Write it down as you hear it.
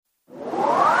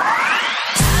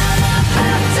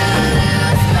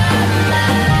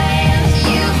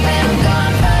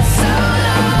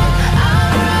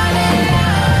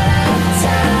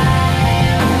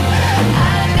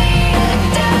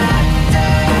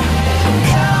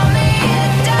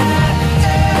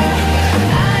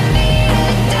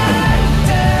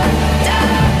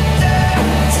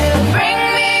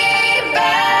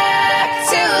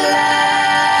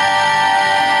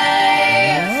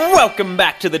welcome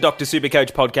back to the Dr.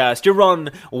 Supercoach podcast. You're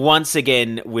on once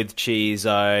again with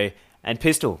Chizo and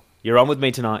Pistol. You're on with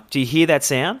me tonight. Do you hear that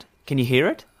sound? Can you hear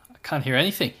it? I can't hear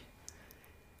anything.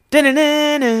 The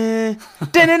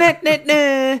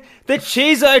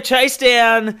Chizo chase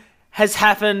down has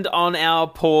happened on our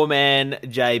poor man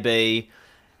JB.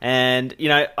 And, you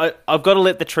know, I've got to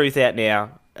let the truth out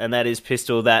now, and that is,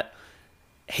 Pistol, that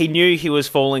he knew he was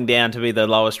falling down to be the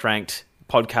lowest ranked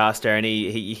podcaster, and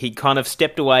he kind of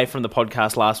stepped away from the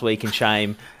podcast last week in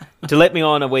shame to let me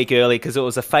on a week early because it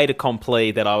was a fait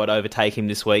accompli that I would overtake him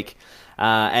this week.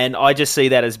 And I just see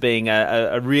that as being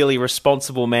a really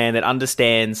responsible man that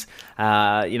understands,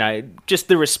 just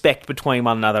the respect between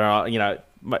one another.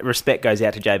 Respect goes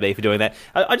out to JB for doing that.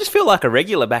 I just feel like a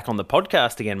regular back on the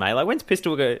podcast again, mate. Like, when's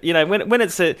Pistol go? When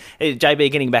it's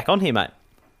JB getting back on here, mate?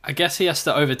 I guess he has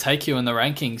to overtake you in the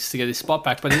rankings to get his spot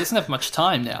back, but he doesn't have much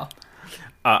time now.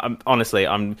 Honestly,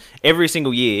 every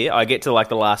single year I get to like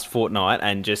the last fortnight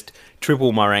and just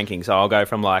triple my ranking. So I'll go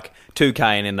from like 2K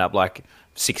and end up like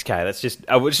 6K. That's just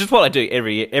what I do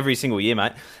every single year,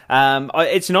 mate.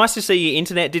 It's nice to see your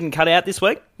internet didn't cut out this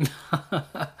week.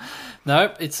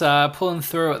 No, it's pulling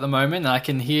through at the moment. I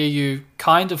can hear you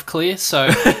kind of clear. So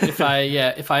if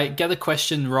I get a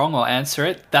question wrong or answer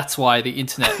it, that's why the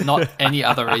internet, not any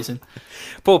other reason.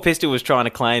 Paul Pistol was trying to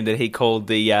claim that he called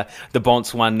the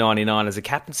Bonts 199 as a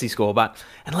captaincy score, but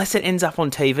unless it ends up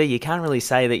on TV, you can't really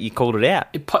say that you called it out.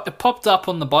 It popped up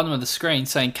on the bottom of the screen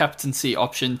saying captaincy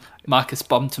option Marcus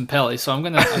Bontempelli, so I'm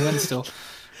gonna still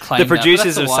claim the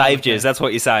producers that. have saved you. That's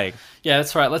what you're saying. Yeah,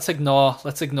 that's right. Let's ignore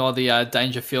the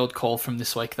Dangerfield call from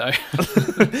this week, though.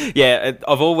 Yeah,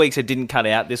 of all weeks, it didn't cut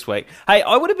out this week. Hey,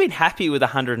 I would have been happy with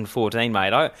 114,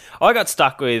 mate. I got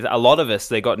stuck with a lot of us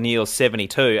that got near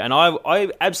 72, and I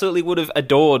absolutely would have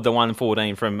adored the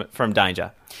 114 from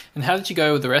Danger. And how did you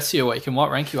go with the rest of your week, and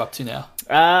what rank are you up to now?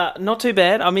 Not too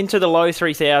bad. I'm into the low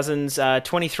 3000s,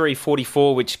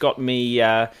 2344, which got me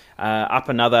up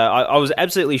another. I was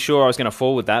absolutely sure I was going to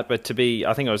fall with that, but I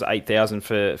think it was 8,000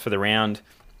 for the round,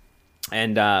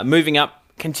 and moving up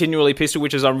continually, Pistol,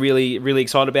 which is I'm really really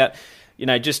excited about.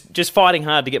 Just fighting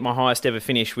hard to get my highest ever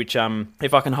finish, which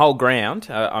if I can hold ground,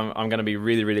 I'm going to be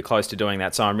really really close to doing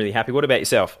that. So I'm really happy. What about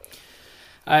yourself?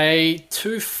 A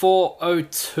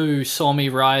 2402 saw me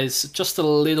rise just a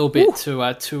little bit to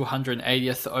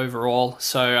 280th overall.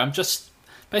 So I'm just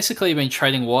basically been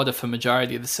trading water for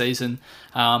majority of the season.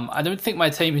 I don't think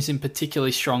my team is in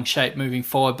particularly strong shape moving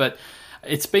forward, but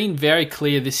it's been very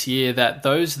clear this year that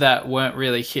those that weren't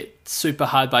really hit super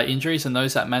hard by injuries and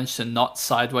those that managed to not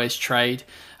sideways trade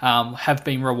have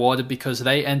been rewarded because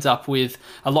they end up with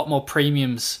a lot more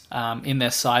premiums in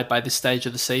their side by this stage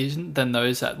of the season than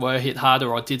those that were hit harder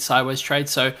or did sideways trade.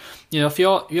 So, if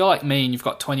you're like me and you've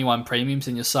got 21 premiums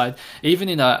in your side, even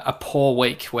in a poor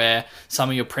week where some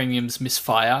of your premiums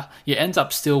misfire, you end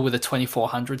up still with a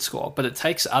 2400 score. But it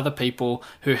takes other people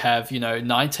who have,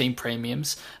 19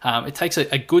 premiums. It takes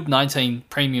a good 19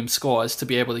 premium scores to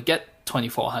be able to get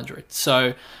 2400.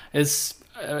 So it's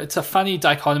a funny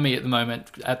dichotomy at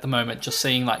the moment, just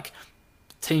seeing like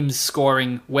teams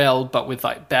scoring well, but with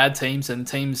like bad teams and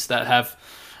teams that have,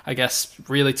 I guess,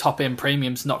 really top end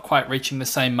premiums not quite reaching the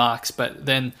same marks. But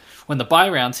then when the buy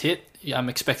rounds hit, I'm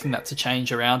expecting that to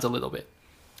change around a little bit.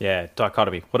 Yeah,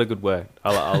 dichotomy. What a good word.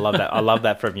 I love that. I love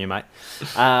that from you, mate.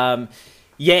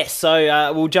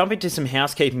 So we'll jump into some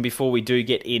housekeeping before we do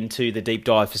get into the deep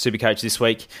dive for Supercoach this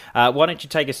week. Why don't you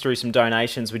take us through some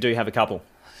donations? We do have a couple.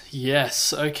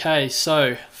 Yes, okay,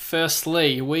 so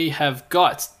firstly, we have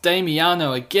got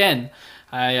Damiano again.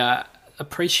 I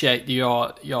appreciate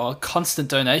your constant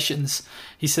donations.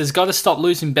 He says, got to stop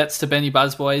losing bets to Benny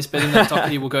Buzzboys, betting that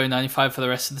Doherty will go 95 for the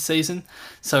rest of the season.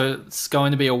 So it's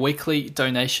going to be a weekly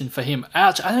donation for him.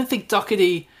 Ouch, I don't think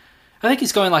Doherty... I think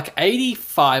he's going like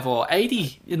 85 or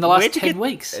 80 in the last 10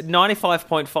 weeks.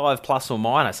 95.5 plus or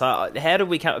minus. How did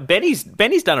we come? Benny's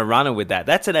done a runner with that.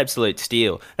 That's an absolute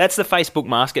steal. That's the Facebook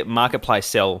marketplace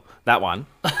sell, that one.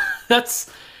 That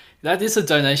is a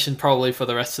donation probably for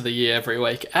the rest of the year every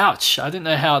week. Ouch. I didn't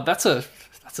know how. That's a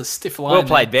stiff line. Well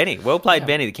played, Benny. Well played, yeah.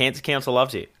 Benny. The Cancer Council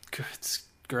loves you. It's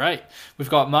great. We've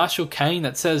got Marshall Kane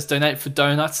that says donate for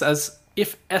donuts as...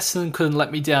 If Essendon couldn't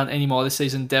let me down anymore this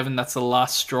season, Devon, that's the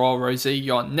last straw. Rosie,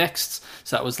 you're next.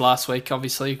 So that was last week,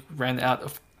 obviously. Ran out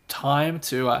of time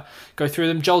to go through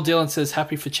them. Joel Dillon says,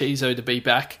 happy for Chizo to be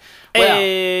back. Wow.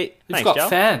 Hey, you've got Joel.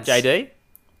 fans. JD?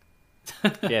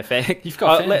 Yeah, fair. You've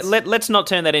got fans. Let's not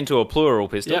turn that into a plural,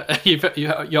 Pistol.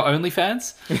 Yeah, your only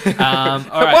fans? All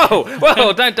right.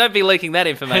 Whoa, don't be leaking that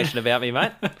information about me,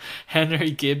 mate.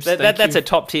 Henry Gibbs, that's a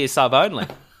top-tier sub only.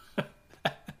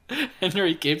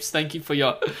 Henry Gibbs, thank you for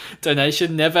your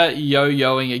donation. Never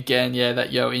yo-yoing again. Yeah,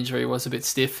 that yo injury was a bit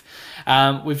stiff.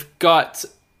 We've got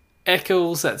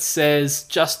Eccles that says,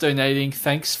 just donating.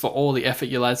 Thanks for all the effort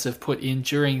you lads have put in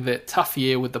during the tough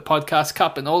year with the podcast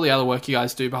cup and all the other work you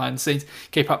guys do behind the scenes.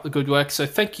 Keep up the good work. So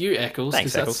thank you, Eccles.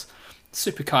 Thanks, Eccles. That's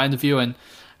super kind of you, and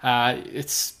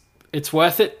it's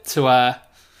worth it to...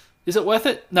 Is it worth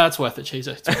it? No, it's worth it,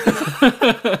 Cheezo.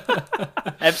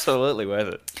 Absolutely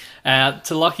worth it.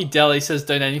 To Lucky Deli says,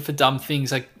 donating for dumb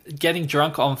things like getting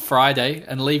drunk on Friday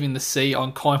and leaving the C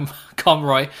on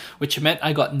Comroy, which meant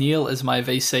I got Neil as my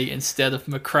VC instead of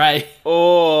McRae.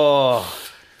 Oh,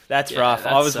 that's rough.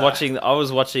 I was watching.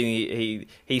 He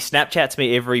Snapchats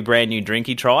me every brand new drink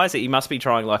he tries. He must be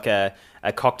trying like a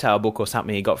cocktail book or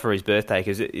something he got for his birthday,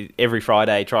 because every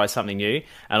Friday he tries something new,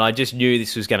 and I just knew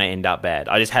this was going to end up bad.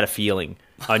 I just had a feeling.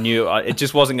 I knew it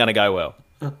just wasn't going to go well.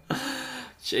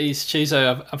 Jeez,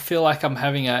 Chizo, I feel like I'm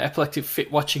having an epileptic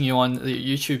fit watching you on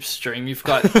the YouTube stream. You've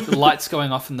got the lights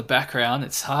going off in the background.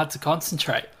 It's hard to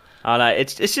concentrate. I know,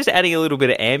 it's just adding a little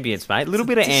bit of ambience, mate. A little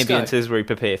bit of ambience as we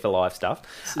prepare for live stuff.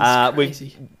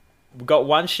 We've got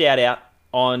one shout out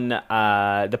on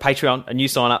the Patreon, a new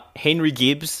sign up, Henry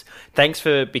Gibbs. Thanks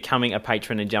for becoming a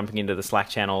patron and jumping into the Slack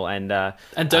channel and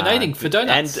donating for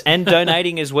donuts and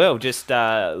donating as well. Just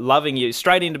loving you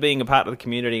straight into being a part of the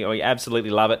community. We absolutely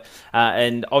love it.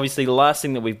 And obviously, the last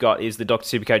thing that we've got is the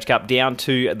Dr. Supercoach Cup, down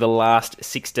to the last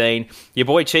 16. Your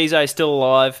boy Chizo is still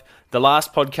alive. The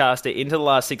last podcaster into the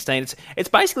last 16. It's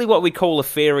basically what we call a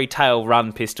fairy tale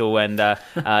run, Pistol, and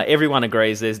everyone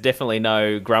agrees. There's definitely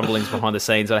no grumblings behind the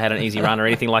scenes that I had an easy run or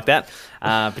anything like that.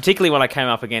 Particularly when I came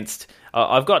up against...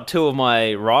 I've got two of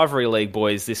my rivalry league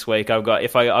boys this week. I've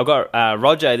got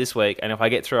Roger this week, and if I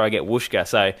get through, I get Wooshka.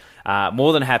 So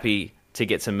more than happy to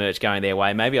get some merch going their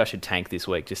way. Maybe I should tank this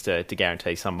week just to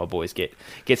guarantee some of my boys get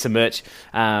some merch.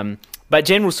 But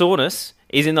General Soreness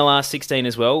is in the last 16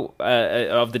 as well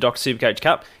of the Dr. Supercoach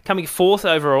Cup, coming fourth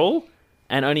overall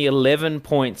and only 11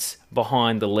 points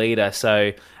behind the leader.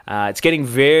 So it's getting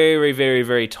very, very,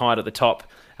 very tight at the top.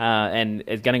 And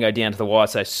it's going to go down to the wire,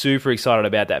 so super excited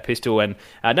about that, Pistol. And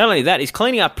not only that, he's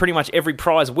cleaning up pretty much every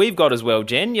prize we've got as well,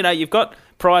 Jen. You know, you've got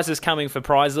prizes coming for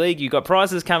Prize League, you've got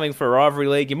prizes coming for Rivalry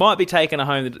League, you might be taking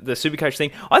home the Supercoach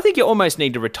thing. I think you almost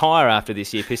need to retire after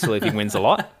this year, Pistol, if he wins a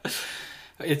lot.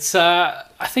 It's I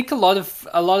think a lot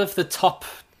of the top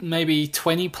maybe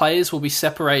 20 players will be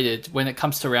separated when it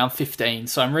comes to round 15.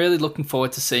 So I'm really looking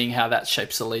forward to seeing how that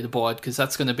shapes the leaderboard, because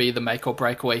that's going to be the make or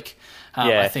break week.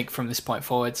 I think from this point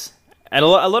forwards. And a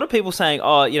lot of people saying,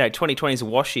 2020 is a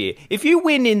wash year. If you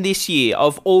win in this year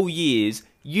of all years,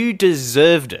 you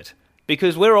deserved it,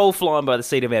 because we're all flying by the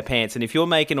seat of our pants. And if you're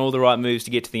making all the right moves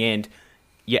to get to the end,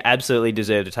 you absolutely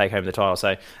deserve to take home the title.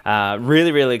 So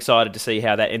really, really excited to see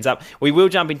how that ends up. We will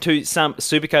jump into some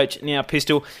Supercoach now,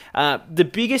 Pistol. The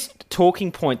biggest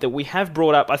talking point that we have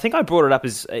brought up, I think I brought it up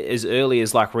as early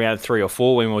as like round 3 or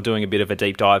 4 when we were doing a bit of a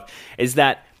deep dive, is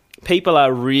that people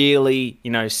are really,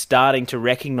 starting to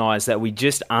recognise that we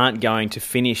just aren't going to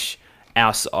finish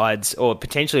our sides, or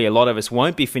potentially a lot of us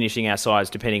won't be finishing our sides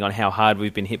depending on how hard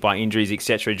we've been hit by injuries,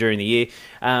 etc. during the year.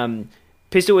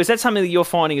 Pistol, is that something that you're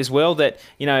finding as well, that,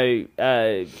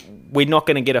 we're not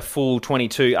going to get a full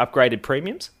 22 upgraded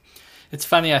premiums? It's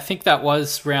funny, I think that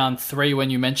was round 3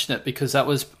 when you mentioned it, because that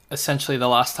was essentially the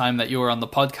last time that you were on the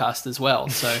podcast as well.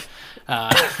 So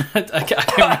I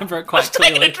can remember it quite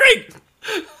clearly. A drink!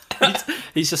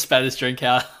 He's just spat his drink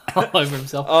out all over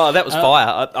himself. Oh, that was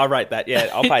fire. I rate that. Yeah,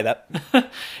 I'll pay that.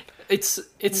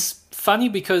 It's funny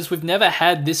because we've never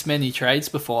had this many trades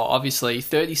before. Obviously,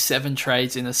 37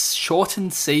 trades in a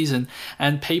shortened season,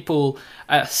 and people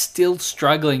are still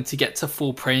struggling to get to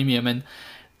full premium. And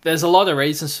there's a lot of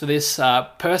reasons for this.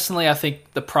 Personally, I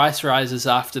think the price rises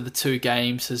after the 2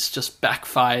 games has just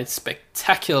backfired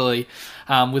spectacularly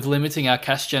with limiting our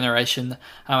cash generation.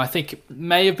 I think it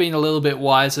may have been a little bit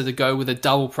wiser to go with a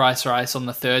double price rise on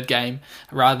the 3rd game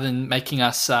rather than making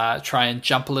us try and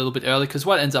jump a little bit early, because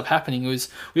what ends up happening was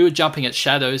we were jumping at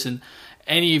shadows, and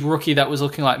any rookie that was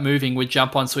looking like moving would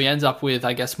jump on. So we end up with,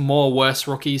 I guess, more worse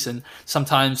rookies, and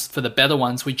sometimes for the better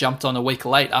ones, we jumped on a week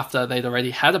late after they'd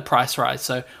already had a price rise.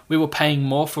 So we were paying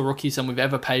more for rookies than we've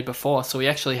ever paid before. So we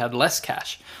actually had less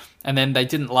cash. And then they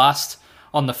didn't last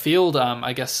on the field,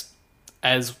 I guess,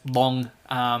 as long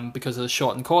because of the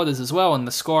shortened quarters as well. And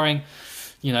the scoring,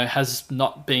 has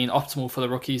not been optimal for the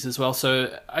rookies as well.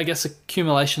 So I guess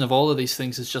accumulation of all of these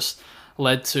things has just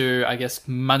led to, I guess,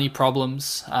 money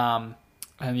problems.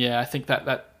 And yeah, I think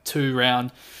that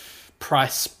 2-round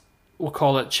price, we'll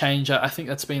call it change, I think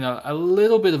that's been a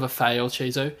little bit of a fail,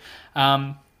 Chizo.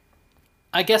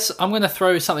 I guess I'm going to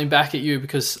throw something back at you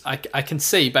because I can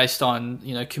see based on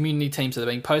community teams that are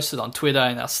being posted on Twitter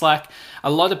and our Slack, a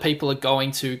lot of people are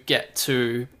going to get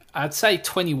to, I'd say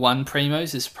 21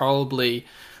 primos is probably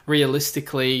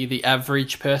realistically the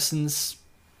average person's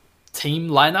team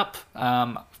lineup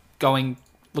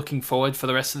looking forward for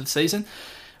the rest of the season.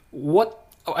 What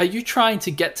are you trying to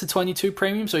get to 22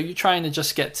 premiums, or are you trying to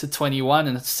just get to 21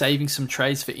 and saving some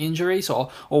trades for injuries,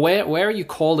 or where are you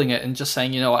calling it and just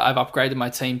saying, I've upgraded my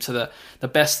team to the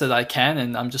best that I can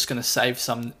and I'm just going to save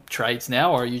some trades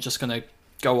now, or are you just going to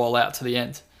go all out to the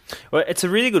end? Well, it's a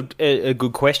really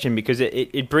good question, because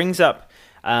it brings up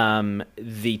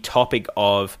the topic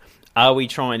of, are we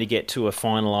trying to get to a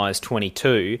finalised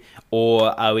 22,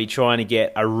 or are we trying to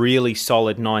get a really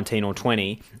solid 19 or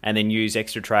 20 and then use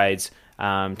extra trades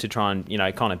to try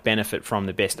and kind of benefit from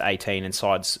the best 18 and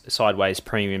sideways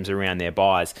premiums around their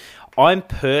buys? I'm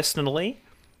personally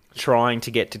trying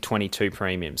to get to 22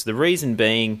 premiums. The reason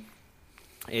being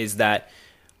is that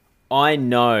I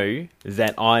know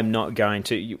that I'm not going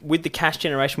to, with the cash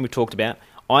generation we've talked about,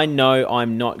 I know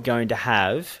I'm not going to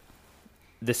have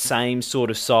the same sort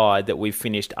of side that we've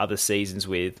finished other seasons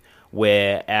with,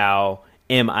 where our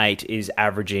M8 is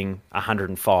averaging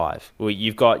 105. Well,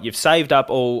 you've saved up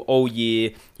all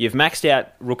year. You've maxed out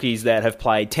rookies that have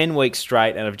played 10 weeks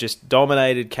straight and have just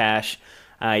dominated cash.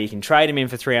 You can trade them in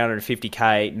for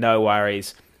 350k, no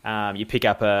worries. You pick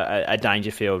up a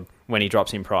Dangerfield when he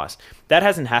drops in price. That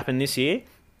hasn't happened this year.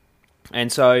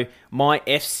 And so my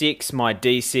F6, my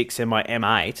D6, and my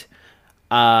M8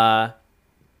 are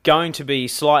going to be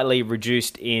slightly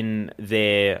reduced in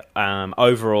their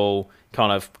overall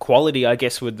kind of quality, I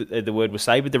guess the word would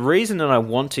say. But the reason that I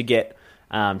want to get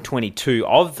 22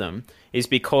 of them is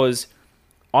because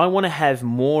I want to have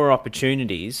more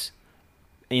opportunities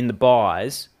in the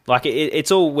buys. Like,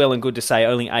 it's all well and good to say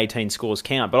only 18 scores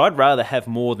count, but I'd rather have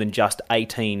more than just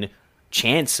 18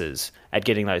 chances at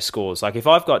getting those scores. Like, if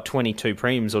I've got 22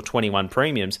 premiums or 21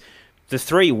 premiums, the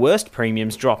 3 worst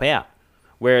premiums drop out.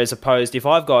 Whereas opposed, if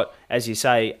I've got, as you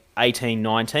say, 18,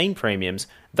 19 premiums,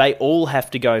 they all have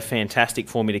to go fantastic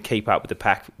for me to keep up with the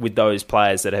pack with those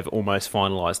players that have almost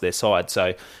finalised their side.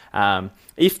 So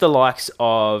if the likes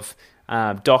of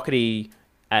Doherty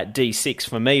at D6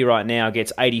 for me right now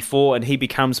gets 84 and he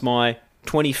becomes my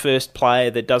 21st player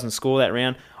that doesn't score that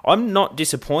round, I'm not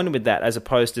disappointed with that, as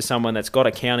opposed to someone that's got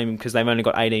to count him because they've only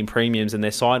got 18 premiums and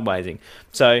they're sidewaysing.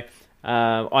 So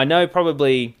I know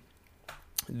probably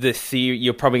the theory,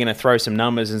 you're probably going to throw some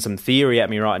numbers and some theory at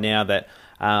me right now that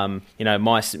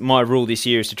my rule this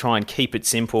year is to try and keep it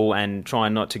simple and try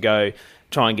not to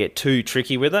try and get too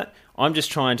tricky with it. I'm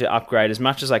just trying to upgrade as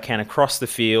much as I can across the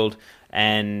field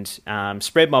and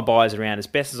spread my buys around as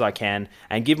best as I can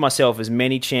and give myself as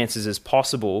many chances as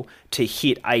possible to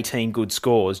hit 18 good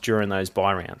scores during those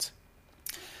buy rounds.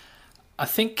 I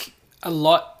think a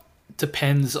lot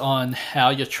depends on how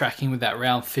you're tracking with that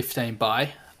round 15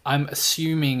 buy. I'm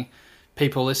assuming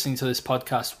people listening to this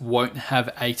podcast won't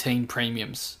have 18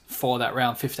 premiums for that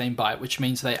round 15 buy, which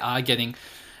means they are getting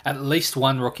at least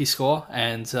one rookie score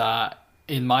and,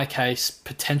 in my case,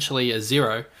 potentially a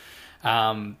 0,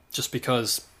 just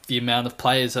because the amount of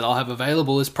players that I'll have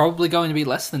available is probably going to be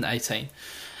less than 18.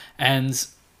 And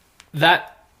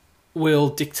that will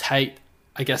dictate,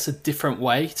 I guess, a different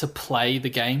way to play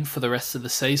the game for the rest of the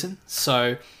season.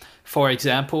 So, for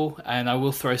example, and I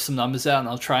will throw some numbers out and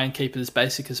I'll try and keep it as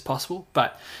basic as possible,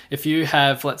 but if you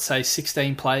have, let's say,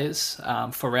 16 players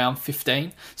for round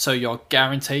 15, so you're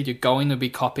guaranteed you're going to be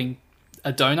copping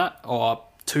a donut or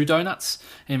 2 donuts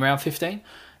in round 15,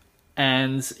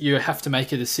 and you have to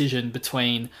make a decision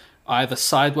between either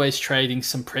sideways trading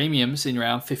some premiums in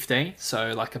round 15,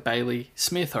 so like a Bailey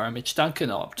Smith or a Mitch Duncan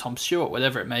or Tom Stewart,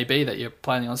 whatever it may be that you're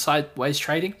planning on sideways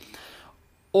trading,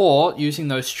 or using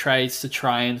those trades to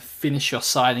try and finish your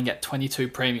side and get 22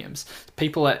 premiums.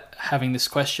 People are having this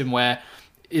question where,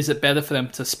 is it better for them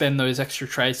to spend those extra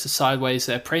trades to sideways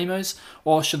their primos,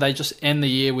 or should they just end the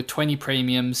year with 20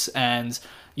 premiums and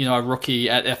a rookie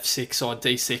at F6 or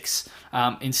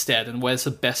D6 instead? And where's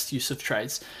the best use of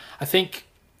trades? I think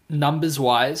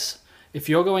numbers-wise, if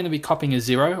you're going to be copping a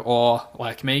 0 or,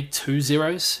 like me, 2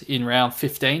 zeros in round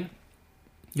 15,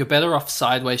 you're better off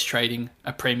sideways trading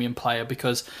a premium player,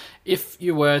 because if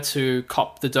you were to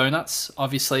cop the donuts,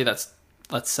 obviously that's,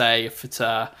 let's say if it's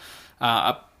a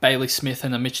Bailey Smith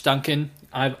and a Mitch Duncan,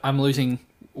 I'm losing,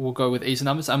 we'll go with easy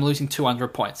numbers, I'm losing 200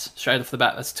 points. Straight off the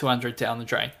bat, that's 200 down the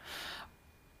drain.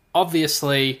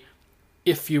 Obviously,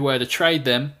 if you were to trade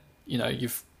them,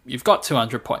 you've got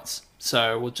 200 points.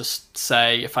 So we'll just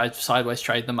say if I sideways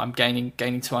trade them, I'm gaining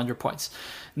 200 points.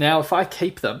 Now, if I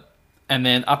keep them and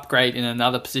then upgrade in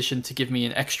another position to give me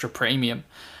an extra premium.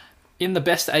 In the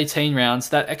best 18 rounds,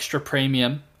 that extra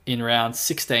premium in round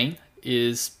 16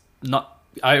 is not...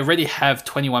 I already have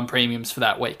 21 premiums for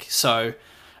that week, so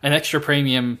an extra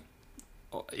premium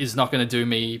is not going to do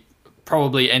me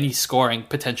probably any scoring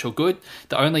potential good.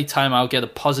 The only time I'll get a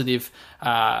positive...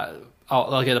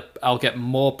 I'll get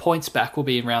more points back will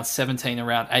be in round 17 and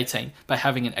round 18 by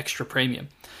having an extra premium.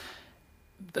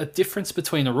 The difference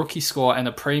between a rookie score and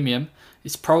a premium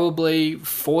is probably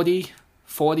 40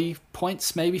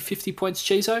 points, maybe 50 points,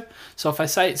 Chizo. So if I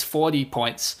say it's 40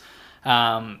 points,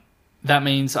 that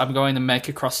means I'm going to make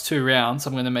across 2 rounds,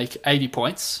 I'm going to make 80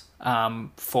 points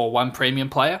for one premium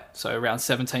player. So around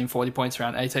 17, 40 points,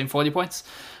 around 18, 40 points.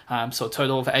 So a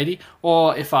total of 80.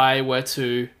 Or if I were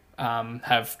to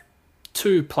have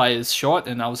 2 players short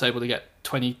and I was able to get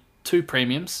 22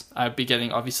 premiums, I'd be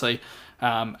getting obviously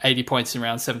 80 points in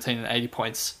round 17 and 80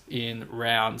 points in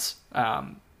round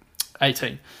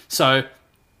 18. So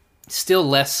still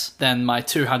less than my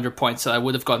 200 points that I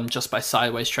would have gotten just by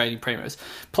sideways trading premiums.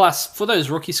 Plus, for those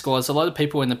rookie scores, a lot of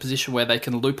people are in a position where they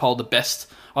can loophole the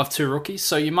best of 2 rookies,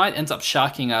 so you might end up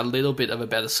sharking a little bit of a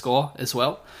better score as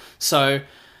well. So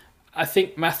I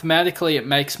think mathematically it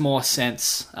makes more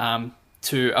sense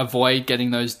to avoid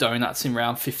getting those donuts in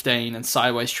round 15 and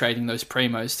sideways trading those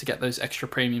primos to get those extra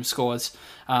premium scores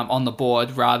on the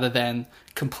board rather than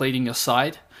completing your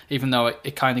side, even though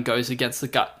it kind of goes against the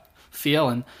gut feel.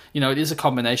 And, it is a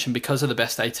combination because of the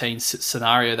best 18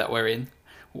 scenario that we're in,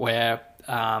 where,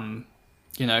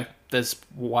 there's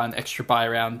 1 extra buy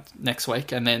round next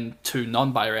week and then 2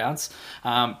 non-buy rounds.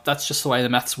 That's just the way the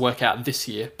maths work out this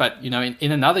year. But,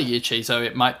 in another year, Chizo,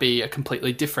 it might be a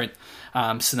completely different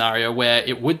scenario where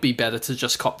it would be better to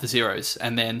just cop the zeros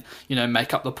and then,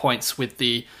 make up the points with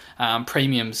the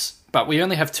premiums. But we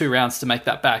only have 2 rounds to make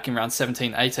that back in round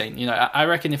 17, 18. I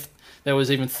reckon if there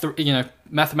was even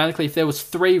mathematically, if there was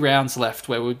 3 rounds left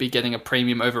where we'd be getting a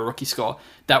premium over a rookie score,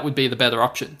 that would be the better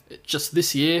option. Just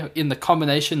this year, in the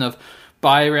combination of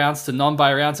buy rounds to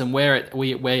non-buy rounds and where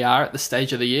we are at the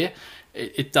stage of the year,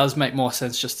 it does make more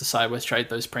sense just to sideways trade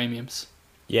those premiums.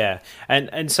 Yeah,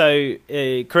 and so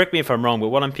correct me if I'm wrong, but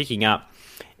what I'm picking up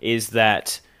is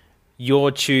that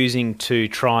you're choosing to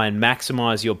try and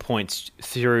maximize your points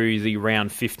through the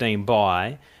round 15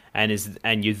 buy,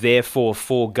 and you're therefore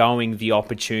foregoing the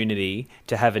opportunity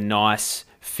to have a nice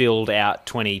filled out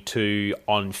 22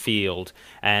 on field.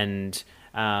 And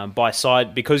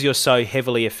because you're so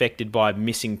heavily affected by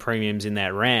missing premiums in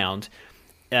that round,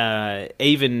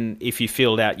 even if you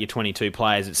filled out your 22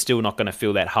 players, it's still not going to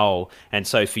fill that hole. And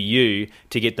so for you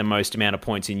to get the most amount of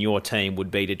points in your team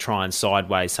would be to try and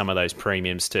sideways some of those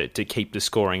premiums to keep the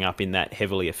scoring up in that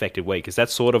heavily affected week. Is that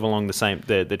sort of along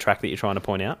the track that you're trying to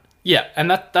point out? Yeah, and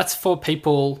that's for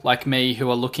people like me who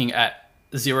are looking at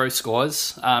 0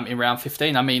 scores in round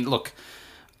 15. I mean, look,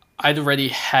 I'd already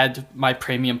had my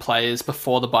premium players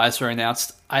before the buys were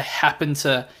announced. I happened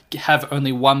to have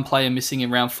only 1 player missing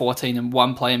in round 14 and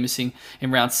 1 player missing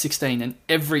in round 16, and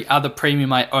every other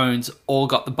premium I owned all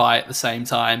got the buy at the same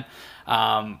time.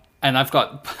 And I've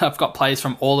got players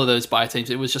from all of those buy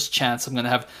teams. It was just chance. I'm going to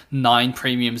have 9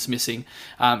 premiums missing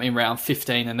in round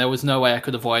 15, and there was no way I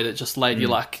could avoid it. Just lady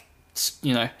luck,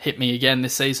 hit me again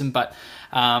this season. But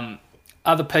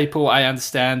other people, I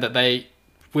understand that they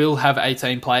will have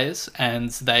 18 players and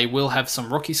they will have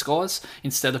some rookie scores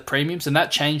instead of premiums, and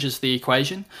that changes the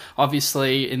equation.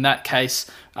 Obviously, in that case,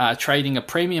 trading a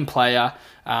premium player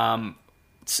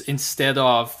instead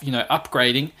of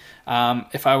upgrading,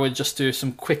 if I would just do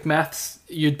some quick maths,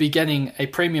 you'd be getting a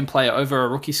premium player over a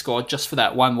rookie score just for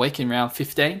that 1 week in round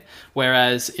 15,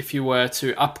 whereas if you were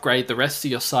to upgrade the rest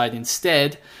of your side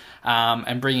instead,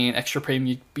 and bringing in extra premium,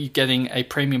 you'd be getting a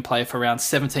premium player for round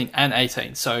 17 and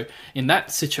 18. So in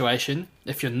that situation,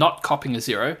 if you're not copping a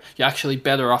 0, you're actually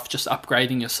better off just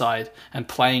upgrading your side and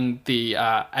playing the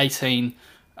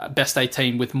best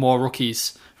 18 with more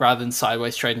rookies rather than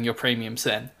sideways trading your premiums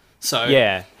then. So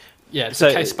it's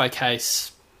a case by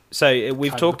case. So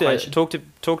we've talked a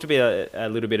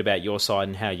little bit about your side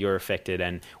and how you're affected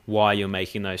and why you're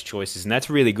making those choices, and that's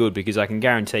really good because I can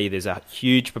guarantee you there's a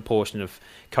huge proportion of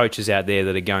coaches out there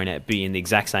that are going to be in the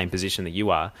exact same position that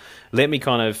you are. Let me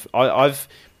I've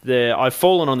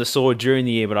fallen on the sword during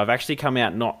the year, but I've actually come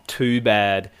out not too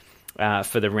bad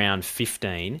for the round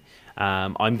 15.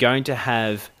 I'm going to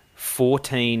have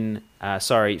 15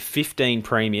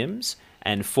 premiums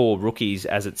and 4 rookies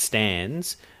as it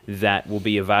stands that will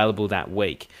be available that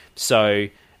week. So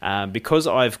because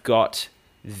I've got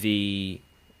the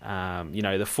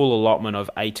full allotment of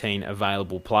 18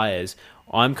 available players,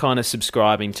 I'm kind of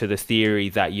subscribing to the theory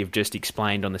that you've just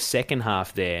explained on the second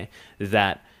half there,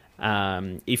 that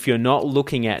if you're not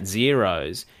looking at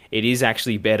zeros, it is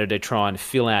actually better to try and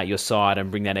fill out your side and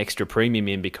bring that extra premium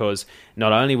in, because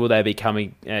not only will they be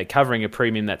covering a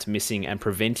premium that's missing and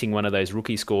preventing one of those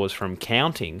rookie scores from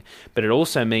counting, but it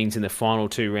also means in the final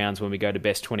 2 rounds when we go to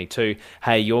best 22,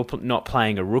 hey, you're not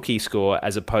playing a rookie score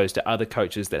as opposed to other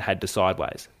coaches that had to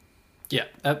sideways. Yeah,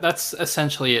 that's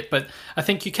essentially it. But I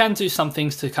think you can do some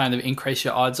things to kind of increase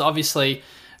your odds. Obviously,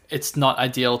 it's not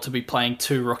ideal to be playing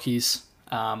 2 rookies,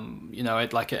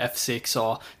 at like a F6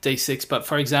 or D6. But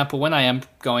for example, when I am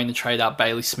going to trade out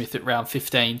Bailey Smith at round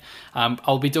 15,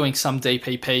 I'll be doing some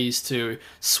DPPs to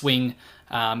swing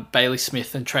Bailey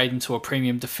Smith and trade into a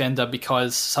premium defender,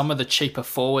 because some of the cheaper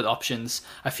forward options,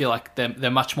 I feel like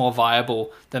they're much more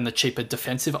viable than the cheaper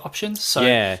defensive options. So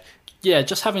yeah,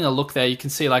 just having a look there, you can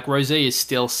see like Rosie is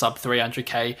still sub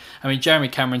 300k. I mean, Jeremy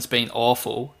Cameron's been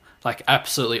awful, like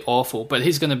absolutely awful, but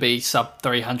he's going to be sub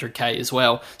 300k as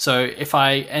well. So if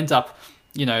I end up,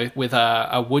 with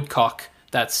a Woodcock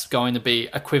that's going to be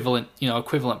equivalent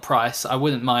price, I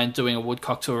wouldn't mind doing a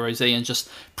Woodcock to a Rosie and just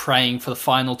praying for the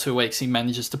final 2 weeks he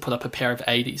manages to put up a pair of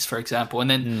 80s, for example. And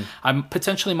then I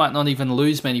potentially might not even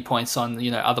lose many points on,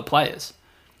 other players.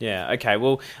 Yeah, okay.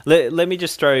 Well, let me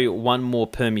just throw one more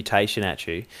permutation at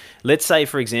you. Let's say,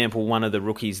 for example, one of the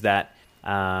rookies that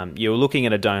you're looking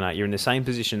at a donut, you're in the same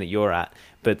position that you're at,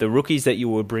 but the rookies that you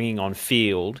were bringing on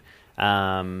field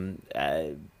to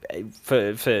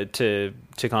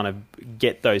kind of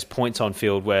get those points on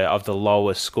field were of the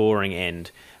lower scoring end,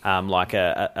 like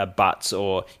a Butts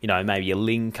or maybe a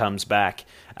Ling comes back.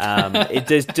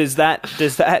 Does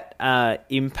that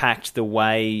impact the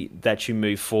way that you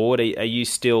move forward? Are you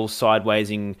still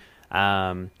sidewaysing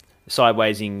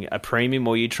a premium,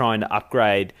 or are you trying to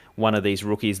upgrade one of these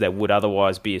rookies that would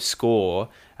otherwise be a score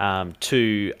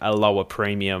to a lower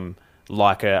premium,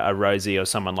 like a Rosie or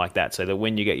someone like that, so that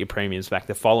when you get your premiums back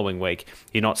the following week,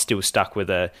 you're not still stuck with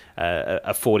a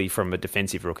 40 from a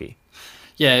defensive rookie?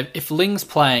 Yeah, if Ling's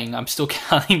playing, I'm still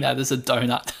counting that as a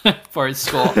donut for his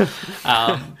score.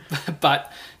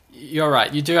 But you're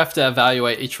right, you do have to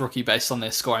evaluate each rookie based on their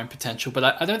scoring potential.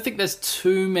 But I don't think there's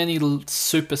too many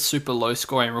super, super low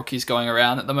scoring rookies going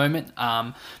around at the moment.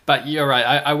 But you're right,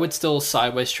 I would still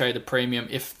sideways trade a premium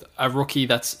if a rookie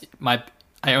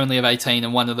I only have 18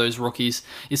 and one of those rookies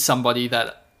is somebody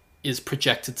that is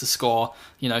projected to score,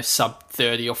 sub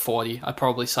 30 or 40. I'd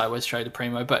probably sideways trade a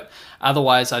primo, but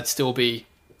otherwise I'd still be,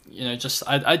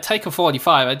 I'd take a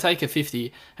 45, I'd take a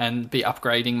 50 and be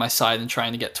upgrading my side and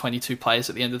trying to get 22 players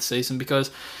at the end of the season, because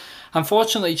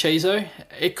unfortunately, Chizo,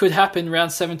 it could happen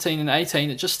round 17 and 18.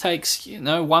 It just takes,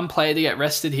 one player to get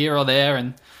rested here or there,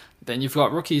 and then you've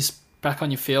got rookies back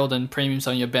on your field and premiums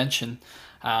on your bench. And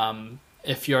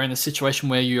if you're in a situation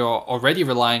where you're already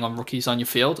relying on rookies on your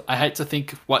field, I hate to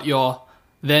think what your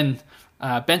then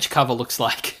bench cover looks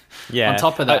like. Yeah. On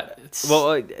top of that,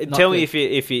 tell me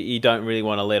if you don't really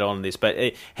want to let on this,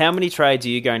 but how many trades are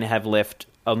you going to have left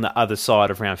on the other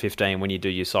side of round 15 when you do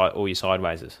all your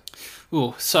sidewayses?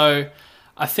 Ooh, so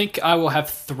I think I will have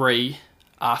 3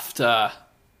 after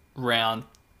round.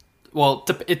 Well,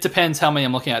 it depends how many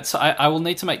I'm looking at. So I will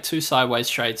need to make 2 sideways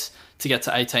trades to get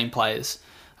to 18 players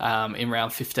in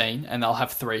round 15, and I'll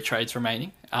have 3 trades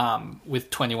remaining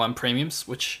with 21 premiums,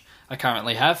 which I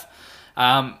currently have.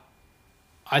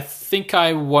 I think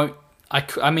I won't.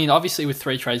 I mean, obviously, with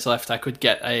 3 trades left, I could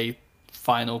get a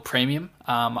final premium.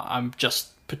 I'm just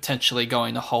potentially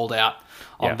going to hold out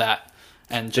on that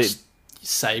and just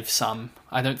save some.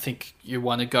 I don't think you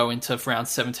want to go into round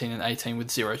 17 and 18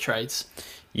 with 0 trades.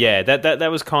 Yeah,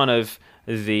 that was kind of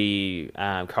the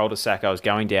cul-de-sac I was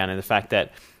going down, and the fact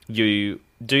that you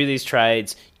do these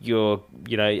trades, are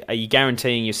you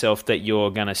guaranteeing yourself that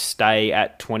you're going to stay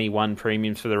at 21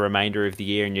 premiums for the remainder of the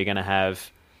year, and you're going to have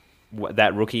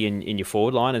that rookie in your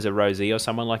forward line as a Rosie or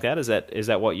someone like that? Is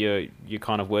that what you're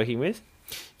kind of working with?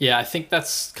 Yeah, I think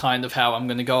that's kind of how I'm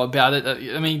going to go about it.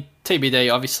 I mean,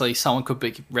 TBD, obviously someone could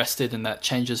be rested and that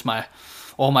changes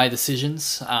all my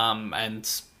decisions.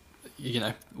 And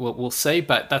we'll see,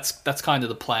 but that's kind of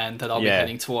the plan that I'll be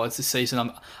heading towards this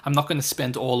season. I'm not going to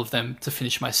spend all of them to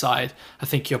finish my side. I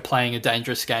think you're playing a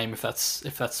dangerous game if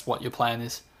that's what your plan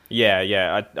is.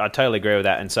 Yeah, I totally agree with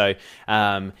that. And so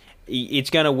it's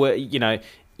going to work.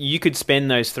 You could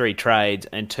spend those 3 trades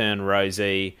and turn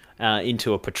Rosie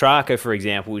into a Petrarca, for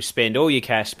example. Spend all your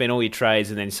cash, spend all your trades,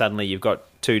 and then suddenly you've got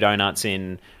 2 donuts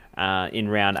in in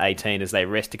round 18 as they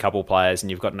rest a couple players and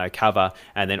you've got no cover,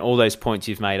 and then all those points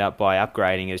you've made up by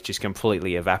upgrading is just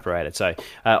completely evaporated. So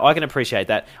I can appreciate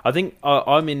that. I think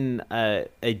I'm in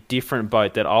a different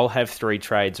boat that I'll have 3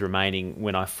 trades remaining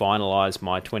when I finalise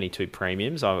my 22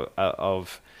 premiums.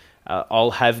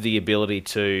 I'll have the ability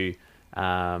to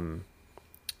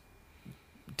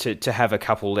have a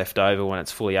couple left over when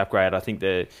it's fully upgraded. I think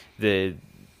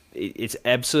it's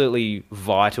absolutely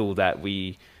vital that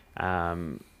we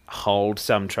hold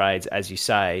some trades, as you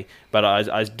say, but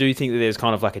I do think that there's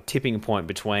kind of like a tipping point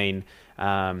between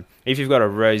if you've got a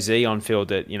Rosie on field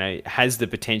that has the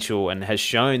potential and has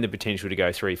shown the potential to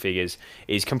go 3 figures,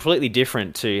 is completely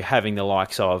different to having the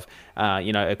likes of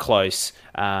a Close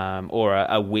or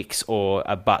a Wicks or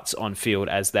a Butts on field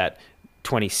as that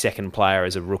 22nd player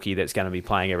as a rookie that's going to be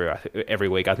playing every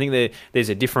week. I think there's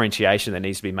a differentiation that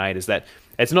needs to be made, is that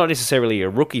it's not necessarily a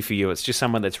rookie for you, it's just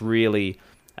someone that's really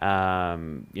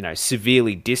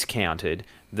severely discounted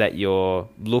that you're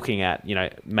looking at,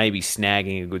 maybe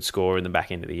snagging a good score in the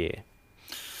back end of the year.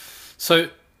 So,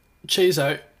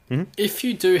 Chizo, if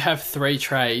you do have 3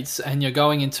 trades and you're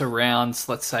going into rounds,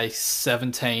 let's say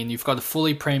 17, you've got a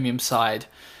fully premium side,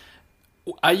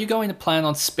 are you going to plan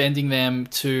on spending them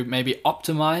to maybe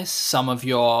optimize some of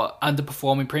your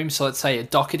underperforming premiums? So let's say a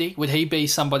Doherty, would he be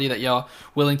somebody that you're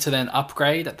willing to then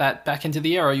upgrade at that back end of the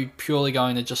year, or are you purely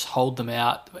going to just hold them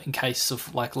out in case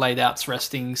of like laid outs,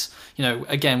 restings?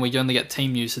 Again, we only get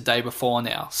team news the day before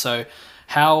now. So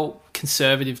how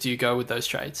conservative do you go with those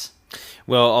trades?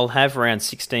 Well, I'll have around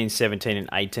 16, 17 and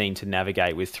 18 to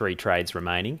navigate with 3 trades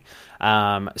remaining.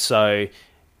 So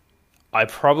I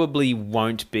probably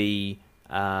won't be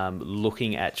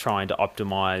looking at trying to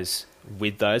optimize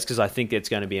with those, because I think it's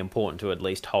going to be important to at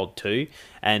least hold 2.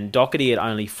 And Doherty at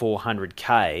only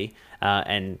 400k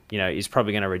and is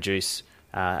probably going to reduce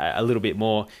a little bit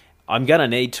more. I'm going to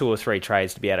need 2 or 3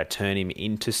 trades to be able to turn him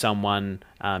into someone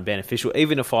beneficial.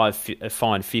 Even if I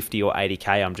find 50 or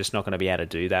 80k, I'm just not going to be able to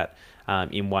do that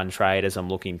in one trade, as I'm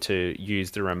looking to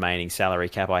use the remaining salary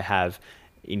cap I have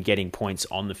in getting points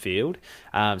on the field.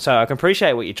 So I can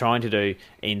appreciate what you're trying to do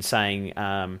in saying,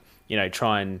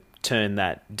 try and turn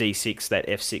that D6, that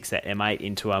F6, that M8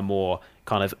 into a more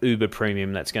kind of uber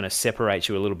premium that's going to separate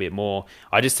you a little bit more.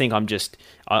 I just think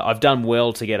I've done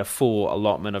well to get a full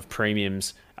allotment of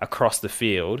premiums across the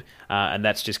field, and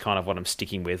that's just kind of what I'm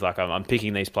sticking with. Like I'm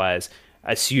picking these players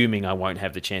assuming I won't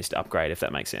have the chance to upgrade, if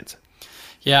that makes sense.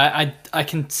 Yeah, I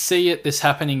can see this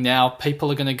happening now.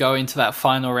 People are going to go into that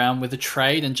final round with a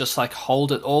trade and just like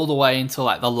hold it all the way until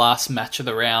like the last match of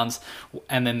the rounds,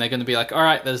 and then they're going to be like, all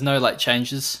right, there's no late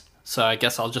changes, so I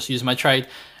guess I'll just use my trade.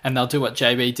 And they'll do what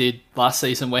JB did last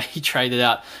season, where he traded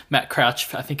out Matt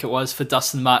Crouch, I think it was, for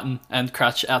Dustin Martin, and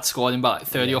Crouch outscored him by like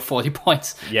 30 or 40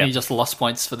 points. Yep. And he just lost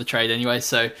points for the trade anyway.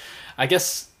 So I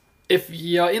guess if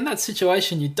you're in that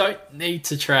situation, you don't need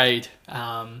to trade.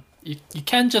 You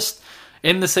can just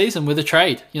end the season with a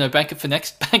trade. Bank it for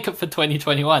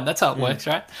 2021. That's how it works,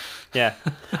 right? Yeah.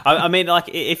 I mean, like,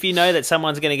 if you know that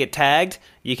someone's going to get tagged,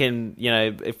 you can,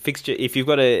 if you've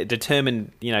got a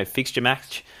determined, fixture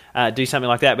match, do something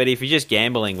like that. But if you're just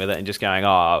gambling with it and just going,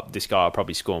 oh, this guy will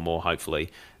probably score more,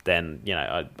 hopefully, then,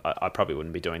 I probably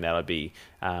wouldn't be doing that. I'd be,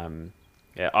 I'm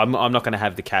not going to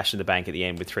have the cash in the bank at the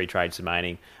end with 3 trades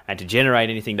remaining. And to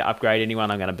generate anything to upgrade anyone,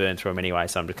 I'm going to burn through them anyway.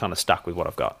 So I'm just kind of stuck with what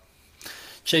I've got.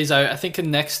 Chizo, I think the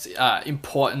next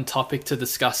important topic to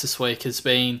discuss this week has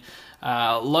been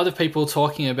a lot of people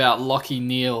talking about Lockie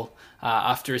Neal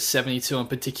after his 72 in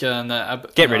particular, and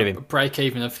get rid of him. Break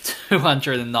even of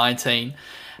 219.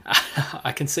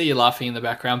 I can see you laughing in the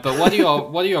background, but what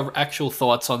are your actual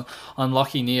thoughts on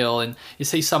Lockie Neal, and is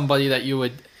he somebody that you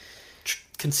would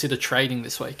consider trading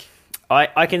this week?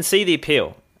 I can see the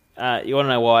appeal. You want to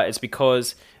know why? It's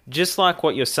because just like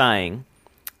what you're saying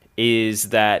is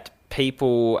that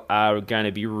people are going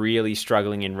to be really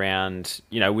struggling in round,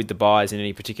 with the buys in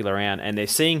any particular round, and they're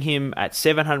seeing him at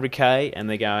 700k, and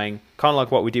they're going kind of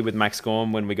like what we did with Max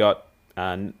Gorm when we got,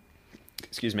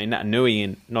 Nui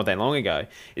in not that long ago,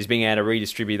 is being able to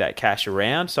redistribute that cash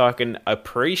around. So I can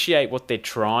appreciate what they're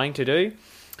trying to do.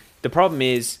 The problem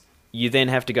is you then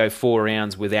have to go 4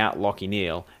 rounds without Lockie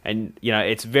Neal, and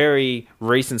it's very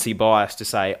recency bias to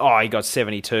say, oh, he got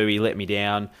 72, he let me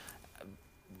down,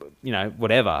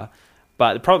 whatever.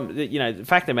 But the problem, the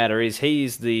fact of the matter is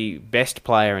he's the best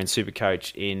player in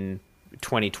Supercoach in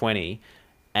 2020,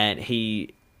 and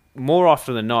he, more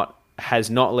often than not,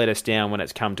 has not let us down when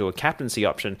it's come to a captaincy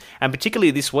option. And particularly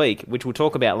this week, which we'll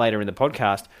talk about later in the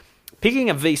podcast, picking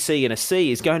a VC and a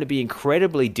C is going to be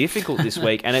incredibly difficult this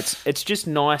week, and it's just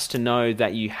nice to know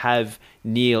that you have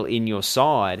Neil in your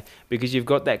side, because you've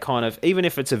got that kind of, even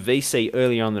if it's a VC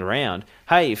early on in the round,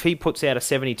 hey, if he puts out a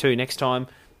 72 next time,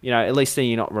 at least then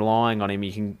you're not relying on him.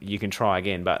 You can try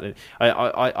again. But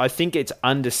I think it's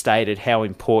understated how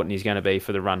important he's going to be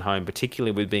for the run home,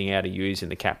 particularly with being able to use in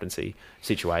the captaincy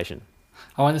situation.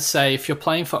 I want to say, if you're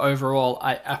playing for overall,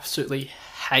 I absolutely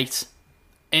hate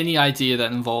any idea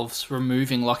that involves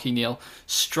removing Lachie Neale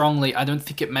strongly. I don't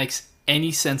think it makes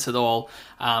any sense at all,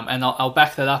 and I'll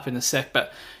back that up in a sec.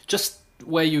 But just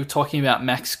where you were talking about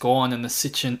Max Gawn and the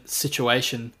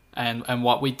situation and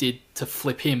what we did to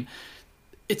flip him,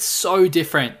 it's so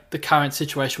different, the current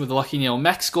situation with Lachie Neale.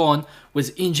 Max Gawn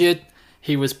was injured.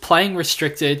 He was playing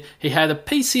restricted. He had a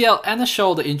PCL and a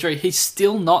shoulder injury. He's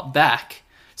still not back.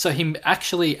 So he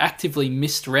actually actively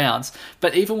missed rounds.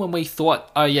 But even when we thought,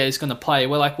 oh yeah, he's going to play,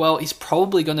 we're like, well, he's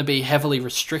probably going to be heavily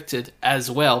restricted as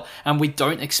well. And we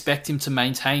don't expect him to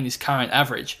maintain his current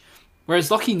average. Whereas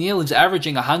Lachie Neale is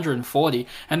averaging 140,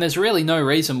 and there's really no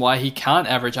reason why he can't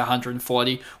average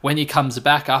 140 when he comes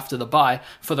back after the bye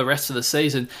for the rest of the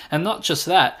season. And not just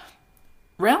that,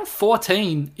 round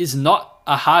 14 is not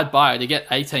a hard bye to get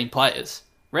 18 players.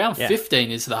 Round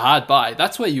 15 is the hard bye.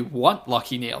 That's where you want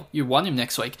Lachie Neale. You want him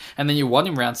next week, and then you want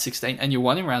him round 16, and you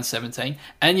want him round 17,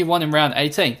 and you want him round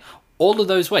 18. All of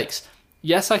those weeks.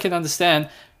 Yes, I can understand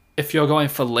if you're going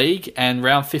for league and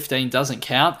round 15 doesn't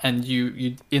count, and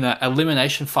you in an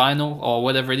elimination final or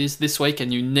whatever it is this week,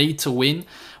 and you need to win,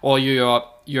 or you're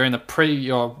in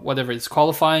a whatever it's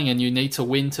qualifying, and you need to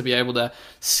win to be able to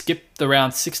skip the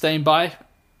round 16 bye.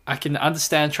 I can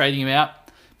understand trading him out,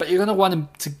 but you're going to want him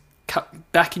to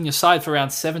cut back in your side for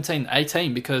round 17,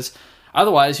 18, because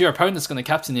otherwise your opponent's going to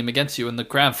captain him against you in the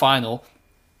grand final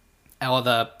or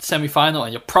the semi-final,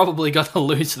 and you're probably going to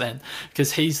lose then,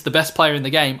 because he's the best player in the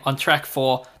game, on track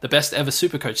for the best ever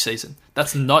Supercoach season.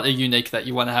 That's not a unique that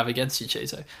you want to have against you,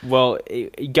 Chizo. Well,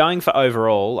 going for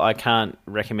overall, I can't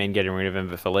recommend getting rid of him,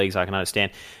 but for leagues, I can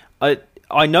understand.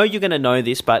 I know you're going to know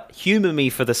this, but humour me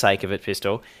for the sake of it,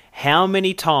 Pistol. How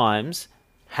many times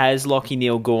has Lachie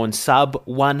Neale gone sub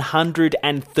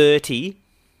 130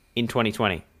 in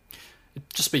 2020? It'd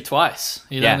just be twice.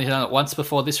 He'd only done it once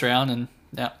before this round, and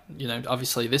now,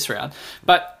 obviously this round.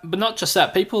 But not just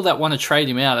that. People that want to trade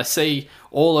him out, I see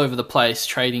all over the place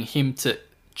trading him to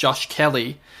Josh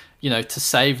Kelly, to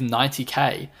save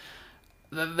 90k.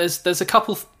 There's a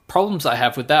couple of problems I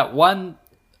have with that. One,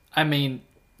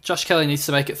 Josh Kelly needs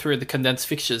to make it through the condensed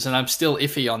fixtures, and I'm still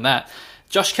iffy on that.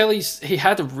 Josh he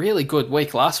had a really good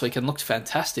week last week and looked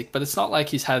fantastic, but it's not like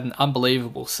he's had an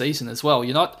unbelievable season as well.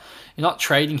 You're not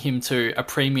trading him to a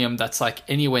premium that's like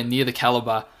anywhere near the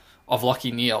caliber of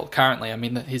Lachie Neale currently.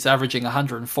 He's averaging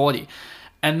 140.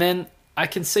 And then I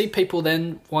can see people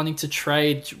then wanting to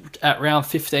trade at round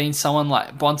 15 someone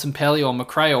like Bontempelli or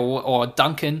McRae or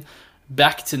Duncan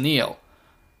back to Neale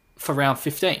for round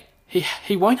 15.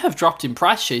 He won't have dropped in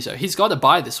price, Shizo. He's got to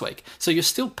buy this week. So you're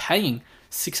still paying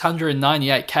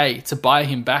 $698k to buy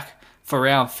him back for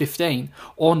round 15,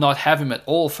 or not have him at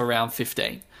all for round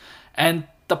 15. And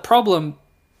the problem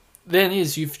then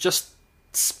is you've just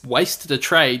wasted a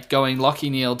trade going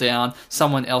Lachie Neale down,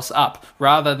 someone else up,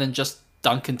 rather than just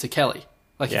Duncan to Kelly.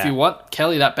 If you want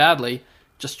Kelly that badly,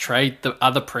 just trade the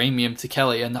other premium to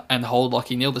Kelly and hold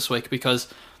Lachie Neale this week, because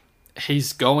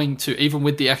he's going to, even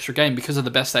with the extra game, because of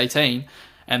the best 18,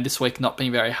 and this week not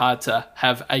being very hard to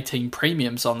have 18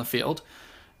 premiums on the field,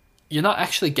 you're not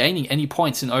actually gaining any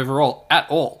points in overall at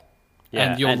all.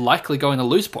 Yeah, and you're likely going to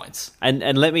lose points.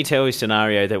 And let me tell you a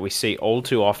scenario that we see all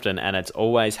too often, and it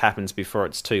always happens before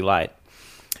it's too late.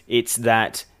 It's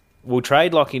that we'll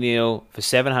trade Lachie Neale for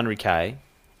 700k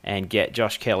and get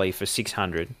Josh Kelly for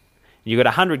 600. You've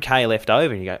got 100k left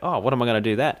over, and you go, oh, what am I going to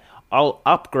do that? I'll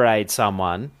upgrade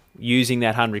someone using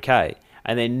that 100k.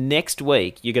 And then next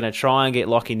week, you're going to try and get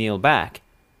Lachie Neale back.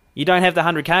 You don't have the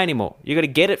 100k anymore. You've got to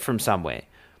get it from somewhere.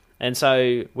 And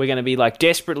so we're going to be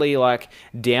desperately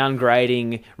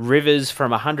downgrading Rivers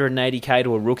from 180k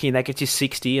to a rookie, and that gets you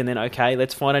 60. And then, okay,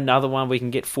 let's find another one we can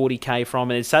get 40k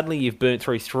from. And then suddenly you've burnt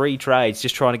through 3 trades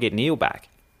just trying to get Neale back.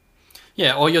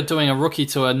 Yeah, or you're doing a rookie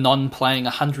to a non-playing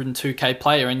 102k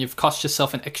player, and you've cost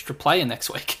yourself an extra player next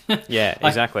week. Yeah,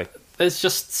 exactly. There's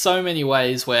just so many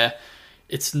ways where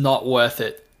it's not worth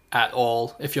it at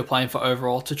all if you're playing for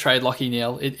overall to trade Lachie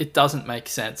Neale. It doesn't make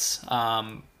sense.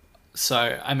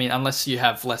 Unless you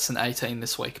have less than 18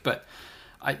 this week. But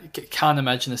I can't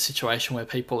imagine a situation where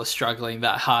people are struggling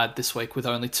that hard this week with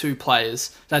only 2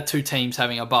 teams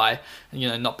having a bye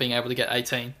and, not being able to get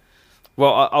 18.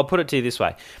 Well, I'll put it to you this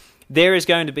way. There is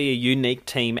going to be a unique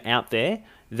team out there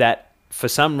that for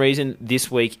some reason this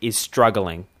week is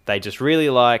struggling. They just really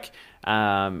like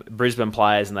Brisbane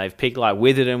players, and they've picked like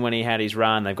Witherden when he had his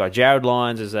run. They've got Jared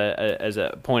Lyons as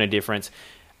a point of difference,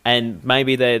 and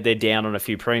maybe they're down on a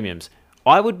few premiums.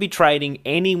 I would be trading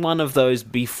any one of those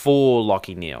before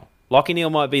Lachie Neale. Lachie Neale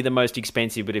might be the most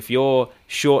expensive, but if you're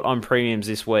short on premiums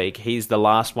this week, he's the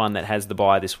last one that has the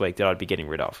buy this week that I'd be getting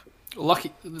rid of.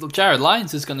 Jared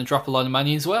Lyons is going to drop a lot of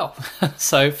money as well.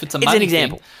 So if it's a money an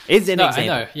example. thing, it's an example. I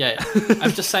know, yeah.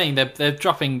 I'm just saying they're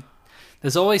dropping.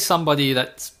 There's always somebody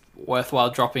that's worthwhile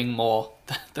dropping more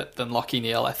than Lachie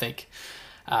Neale, I think.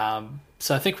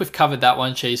 So I think we've covered that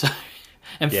one, Cheese,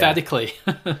 emphatically.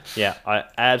 Yeah, I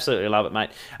absolutely love it, mate.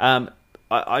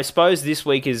 I suppose this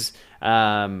week is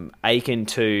akin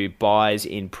to buys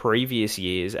in previous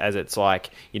years, as it's like,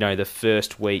 the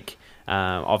first week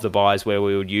of the buys where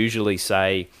we would usually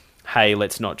say, hey,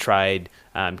 let's not trade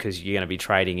because you're going to be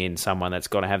trading in someone that's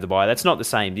going to have the buy. That's not the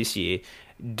same this year.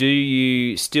 Do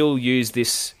you still use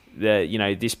this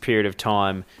this period of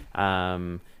time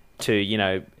to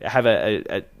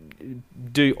have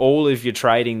do all of your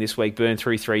trading this week, burn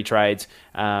through 3 trades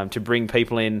to bring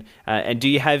people in? And do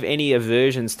you have any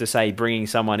aversions to, say, bringing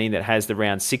someone in that has the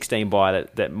round 16 buy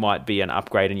that might be an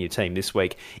upgrade in your team this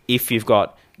week if you've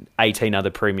got 18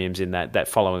 other premiums in that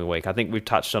following week? I think we've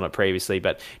touched on it previously,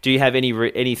 but do you have any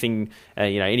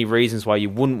reasons why you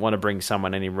wouldn't want to bring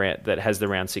someone that has the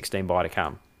round 16 buy to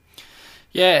come?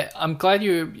 Yeah, I'm glad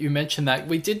you mentioned that.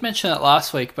 We did mention it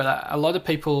last week, but a lot of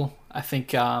people, I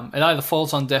think, it either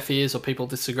falls on deaf ears or people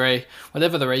disagree.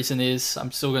 Whatever the reason is,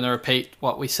 I'm still going to repeat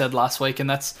what we said last week, and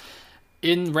that's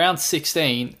in round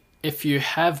 16, if you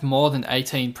have more than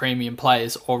 18 premium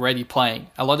players already playing,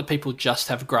 a lot of people just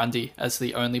have Grundy as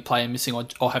the only player missing,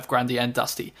 or have Grundy and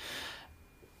Dusty.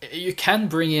 You can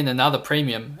bring in another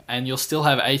premium and you'll still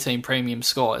have 18 premium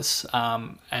scores.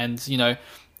 And,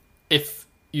 if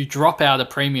you drop out a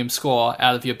premium score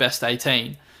out of your best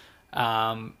 18,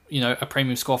 a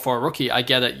premium score for a rookie, I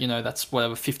get it, that's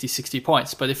whatever, 50, 60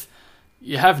 points. But if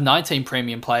you have 19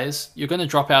 premium players, you're going to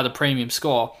drop out a premium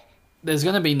score. There's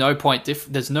going to be no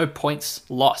there's no points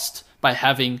lost by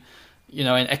having,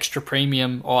 an extra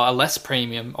premium or a less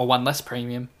premium or one less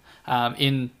premium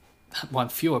one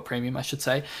fewer premium, I should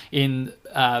say, in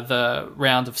the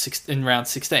round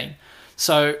 16.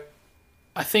 So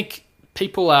I think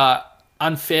people are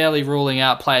unfairly ruling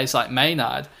out players like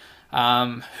Maynard,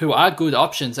 who are good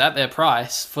options at their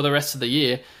price for the rest of the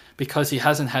year because he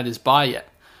hasn't had his buy yet.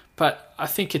 But I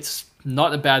think it's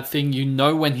not a bad thing.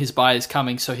 When his buy is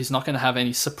coming, so he's not going to have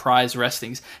any surprise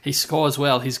restings. He scores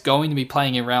well. He's going to be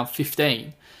playing in round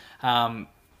 15. I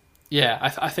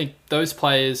think those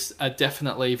players are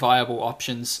definitely viable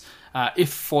options if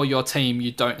for your team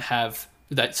you don't have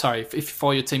that. Sorry, if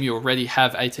for your team you already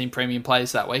have 18 premium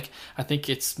players that week, I think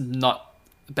it's not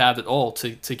bad at all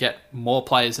to get more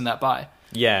players in that buy.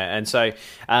 Yeah, and so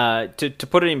to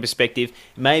put it in perspective,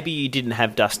 maybe you didn't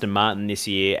have Dustin Martin this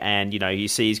year, and you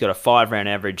see he's got a 5-round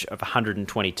average of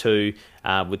 122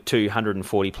 with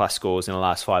 240 plus scores in the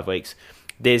last 5 weeks.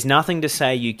 There's nothing to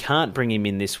say you can't bring him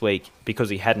in this week because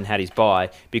he hadn't had his bye,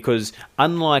 because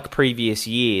unlike previous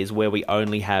years where we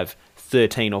only have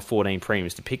 13 or 14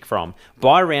 premiums to pick from,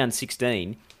 by round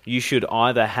 16 you should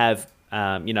either have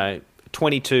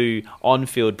 22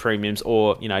 on-field premiums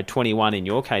or 21 in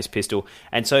your case, Pistol.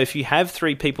 And so if you have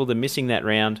 3 people that are missing that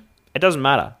round, it doesn't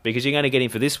matter, because you're going to get him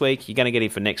for this week, you're going to get him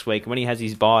for next week. When he has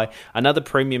his bye, another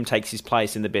premium takes his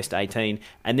place in the best 18,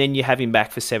 and then you have him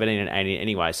back for 17 and 18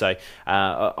 anyway. So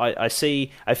I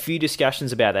see a few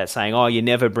discussions about that saying, you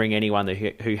never bring anyone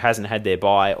who hasn't had their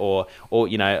bye, or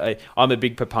I'm a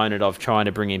big proponent of trying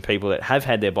to bring in people that have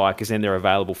had their bye because then they're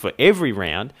available for every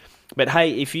round. But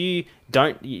hey, if you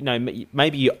don't,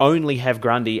 maybe you only have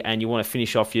Grundy and you want to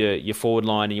finish off your forward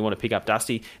line and you want to pick up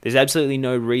Dusty, there's absolutely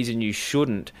no reason you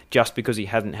shouldn't just because he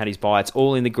hasn't had his bye. It's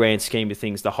all in the grand scheme of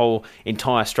things, the whole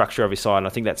entire structure of his side, and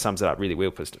I think that sums it up really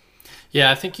well, Piston. Yeah,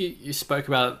 I think you spoke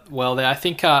about it well there. I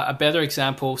think a better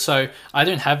example, so I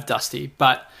don't have Dusty,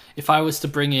 but if I was to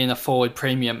bring in a forward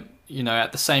premium,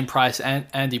 at the same price,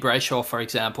 Andy Brayshaw, for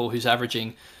example, who's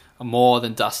averaging more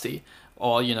than Dusty,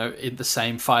 or, in the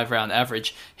same 5-round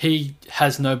average, he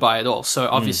has no buy at all. So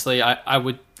obviously I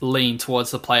would lean towards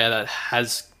the player that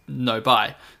has no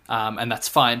buy, and that's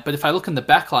fine. But if I look in the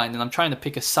back line and I'm trying to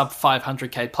pick a sub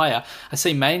 500k player, I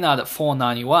see Maynard at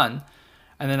 491,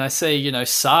 and then I see,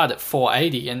 Saad at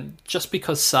 480. And just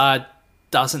because Saad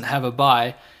doesn't have a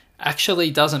buy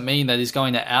actually doesn't mean that he's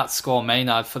going to outscore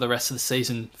Maynard for the rest of the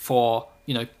season for,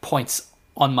 points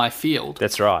on my field.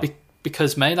 That's right.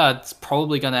 because Maynard's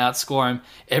probably going to outscore him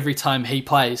every time he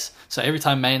plays. So every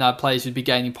time Maynard plays, you'd be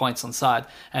gaining points on Saad.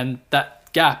 And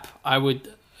that gap, I would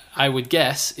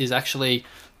guess, is actually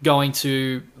going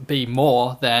to be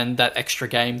more than that extra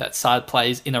game that Saad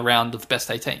plays in a round of best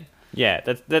 18. Yeah,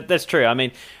 that's true. I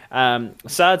mean,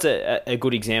 Saad's a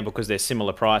good example because they're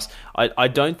similar price. I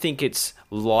don't think it's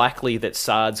likely that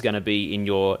Saad's going to be in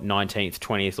your 19th,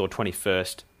 20th, or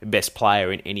 21st best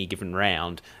player in any given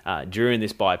round during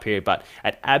this bye period, but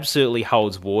it absolutely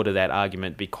holds water, that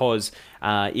argument, because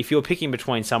if you're picking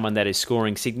between someone that is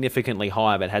scoring significantly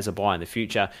higher but has a bye in the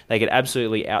future, they could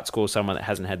absolutely outscore someone that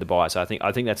hasn't had the bye. So I think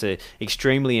that's an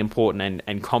extremely important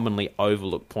and commonly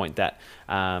overlooked point that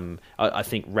I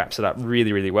think wraps it up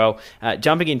really, really well.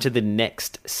 Jumping into the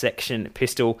next section,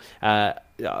 Pistol,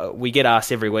 we get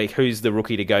asked every week, who's the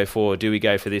rookie to go for? Do we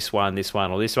go for this one,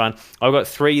 or this one? I've got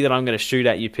three that I'm going to shoot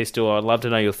at you, Pistol. I'd love to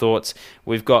know your thoughts.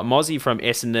 We've got Mozzie from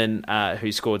Essendon,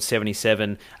 who scored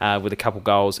 77 with a couple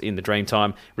goals in the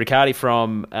Dreamtime. Riccardi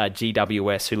from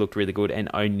GWS, who looked really good, and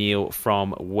O'Neill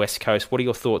from West Coast. What are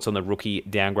your thoughts on the rookie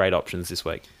downgrade options this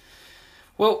week?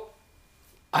 Well,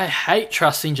 I hate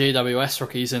trusting GWS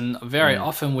rookies, and very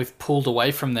often we've pulled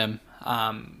away from them,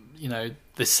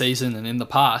 this season and in the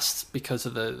past because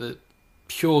of the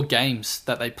pure games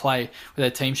that they play with their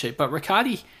team sheet. But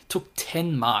Riccardi took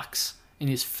 10 marks in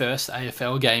his first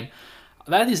AFL game.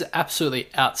 That is absolutely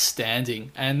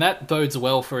outstanding, and that bodes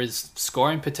well for his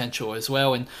scoring potential as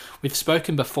well. And we've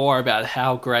spoken before about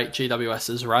how great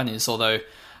GWS's run is, although I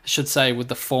should say with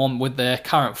their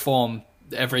current form,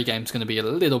 every game's going to be a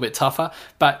little bit tougher.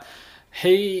 But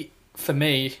he, for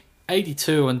me,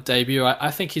 82 on debut,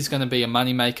 I think he's going to be a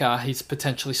moneymaker. He's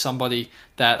potentially somebody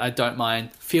that I don't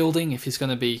mind fielding if he's going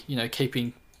to be,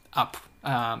 keeping up,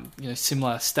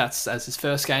 similar stats as his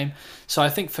first game. So I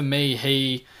think for me,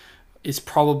 he is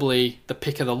probably the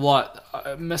pick of the lot.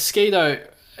 Mosquito,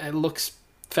 it looks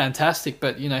fantastic,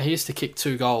 but, he has to kick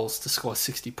 2 goals to score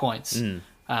 60 points.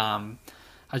 I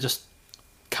just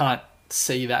can't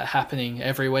see that happening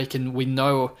every week. And we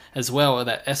know as well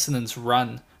that Essendon's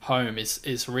run home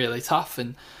is really tough,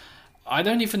 and I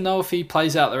don't even know if he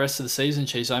plays out the rest of the season,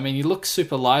 Cheese. I mean, he looks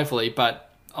super lively,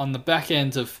 but on the back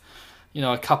end of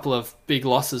a couple of big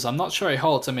losses, I'm not sure he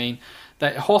holds. I mean,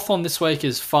 that Hawthorn this week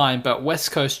is fine, but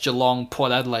West Coast, Geelong,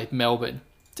 Port Adelaide, Melbourne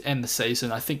to end the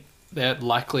season, I think they're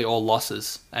likely all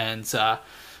losses. And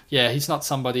he's not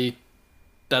somebody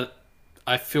that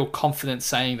I feel confident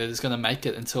saying that is going to make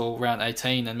it until round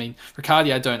 18. I mean,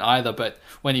 Riccardi I don't either, but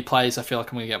when he plays, I feel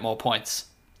like I'm going to get more points.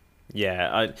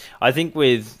 Yeah, I think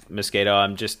with Mosquito,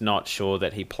 I'm just not sure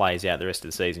that he plays out the rest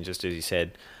of the season, just as you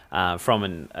said. From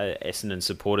an Essendon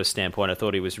supporter standpoint, I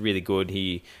thought he was really good.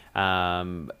 He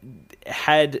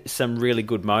had some really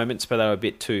good moments, but they were a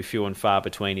bit too few and far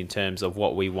between in terms of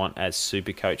what we want as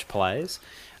Supercoach players.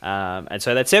 And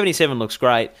so that 77 looks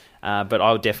great, but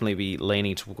I would definitely be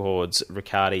leaning towards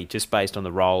Riccardi just based on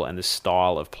the role and the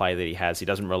style of play that he has. He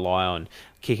doesn't rely on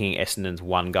kicking Essendon's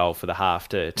 1 goal for the half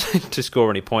to score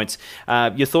any points.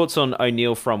 Your thoughts on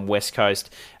O'Neill from West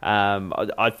Coast?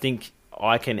 I think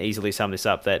I can easily sum this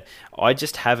up that I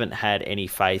just haven't had any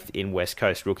faith in West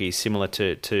Coast rookies similar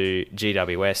to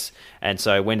GWS. And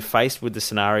so when faced with the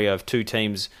scenario of two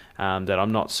teams that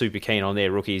I'm not super keen on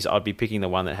their rookies, I'd be picking the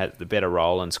one that had the better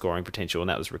role and scoring potential, and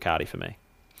that was Riccardi for me.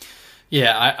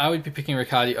 Yeah, I would be picking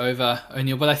Riccardi over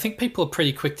O'Neill, but I think people are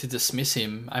pretty quick to dismiss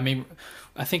him. I mean,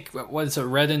 I think,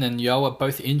 Redden and Yeo are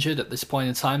both injured at this point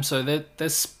in time, so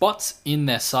there's spots in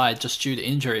their side just due to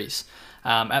injuries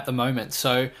at the moment.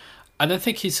 So I don't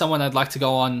think he's someone I'd like to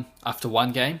go on after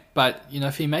one game, but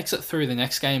if he makes it through the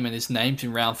next game and is named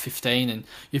in round 15 and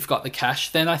you've got the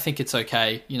cash, then I think it's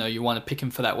okay. You want to pick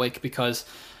him for that week because,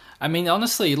 I mean,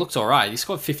 honestly, he looked all right. He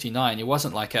scored 59. It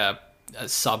wasn't like a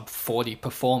sub 40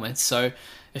 performance. So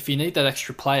if you need that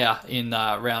extra player in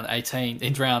round 15,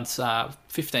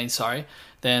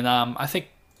 then I think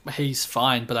he's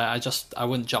fine, but I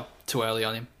wouldn't jump too early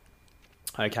on him.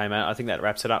 Okay, mate, I think that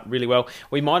wraps it up really well.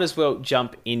 We might as well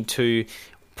jump into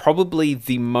probably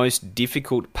the most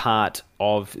difficult part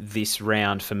of this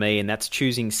round for me, and that's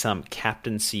choosing some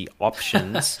captaincy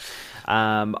options.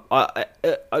 Coming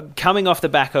off the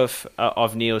back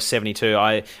of Neil's 72,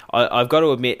 I've got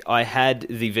to admit I had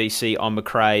the VC on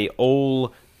McRae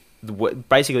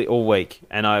basically all week,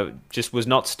 and I just was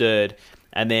not stirred.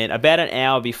 And then about an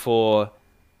hour before,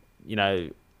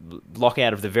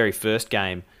 lockout of the very first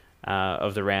game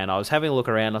of the round, I was having a look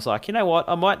around. I was like, you know what?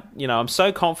 I might, I'm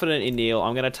so confident in Neil.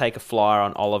 I'm going to take a flyer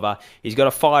on Oliver. He's got a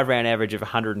 5-round average of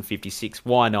 156.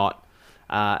 Why not?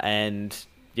 And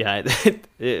you know,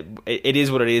 it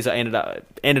is what it is. I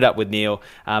ended up with Neale,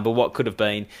 but what could have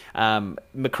been.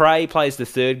 Macrae plays the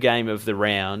third game of the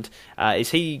round. Is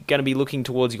he going to be looking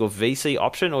towards your VC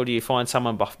option, or do you find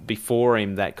someone before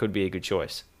him that could be a good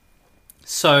choice?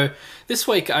 So this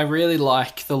week I really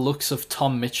like the looks of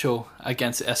Tom Mitchell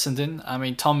against Essendon. I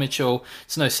mean, Tom Mitchell,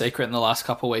 it's no secret in the last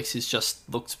couple of weeks he's just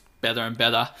looked better and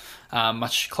better,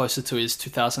 much closer to his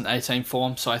 2018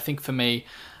 form. So I think for me,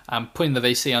 putting the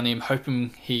VC on him,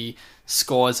 hoping he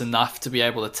scores enough to be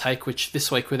able to take, which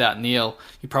this week without Neale,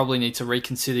 you probably need to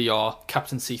reconsider your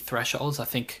captaincy thresholds. I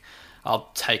think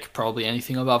I'll take probably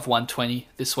anything above 120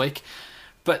 this week.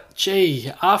 But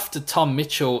gee, after Tom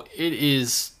Mitchell, it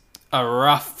is a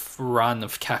rough run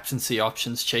of captaincy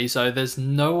options, Chizo. There's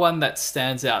no one that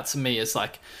stands out to me as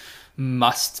like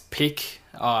must pick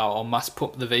or must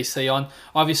put the VC on.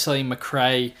 Obviously,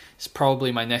 Macrae is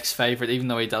probably my next favourite, even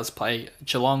though he does play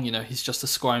Geelong. You know, he's just a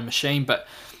scoring machine. But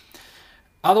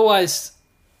otherwise,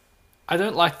 I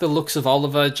don't like the looks of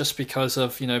Oliver just because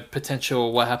of, you know,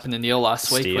 potential what happened to Neale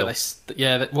last week. Where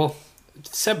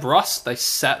Seb Ross, they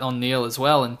sat on Neale as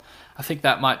well, and I think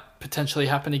that might potentially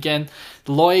happen again.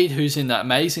 Lloyd, who's in that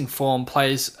amazing form,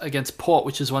 plays against Port,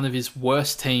 which is one of his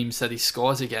worst teams that he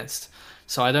scores against.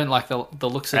 So I don't like the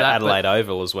looks of that. Adelaide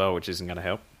Oval as well, which isn't going to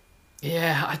help.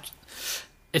 Yeah,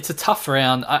 it's a tough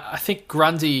round. I think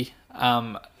Grundy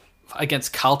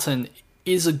against Carlton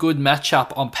is a good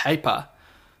matchup on paper,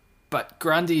 but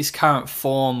Grundy's current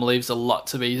form leaves a lot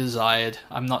to be desired.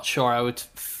 I'm not sure I would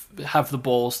have the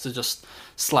balls to just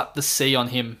slap the C on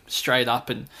him straight up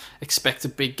and expect a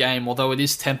big game, although it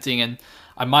is tempting, and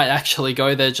I might actually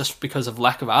go there just because of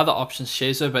lack of other options,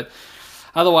 Shizu. But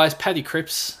otherwise, Paddy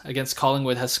Cripps against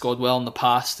Collingwood has scored well in the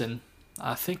past, and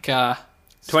I think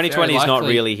 2020 is not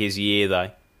really his year,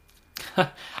 though. I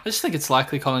just think it's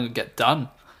likely Collingwood will get done,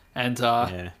 and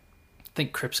I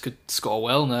think Cripps could score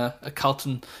well in a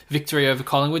Carlton victory over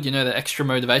Collingwood. You know, the extra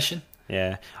motivation.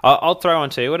 Yeah, I'll throw on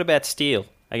too. What about Steele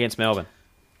against Melbourne?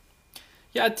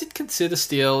 Yeah, I did consider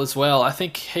Steele as well. I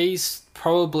think he's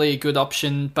probably a good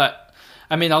option, but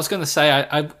I mean, I was going to say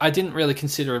I didn't really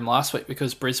consider him last week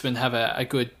because Brisbane have a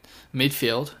good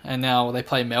midfield, and now they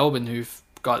play Melbourne, who've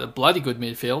got a bloody good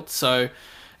midfield. So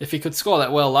if he could score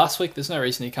that well last week, there's no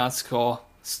reason he can't score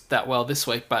that well this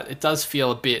week. But it does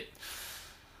feel a bit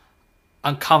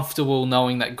uncomfortable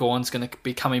knowing that Gawn's going to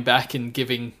be coming back and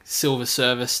giving silver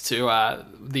service to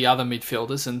the other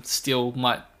midfielders, and Steele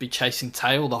might be chasing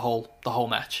tail the whole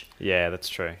match. Yeah, that's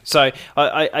true. So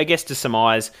I guess to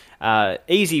surmise,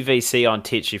 easy VC on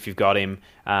Titch if you've got him.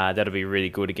 That'll be really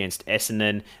good against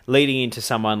Essendon. Leading into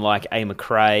someone like A.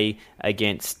 Macrae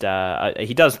against...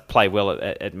 he does play well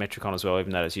at Metricon as well,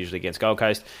 even though it's usually against Gold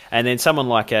Coast. And then someone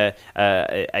like a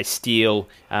Steele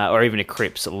or even a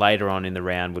Cripps later on in the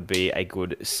round would be a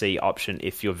good C option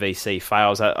if your VC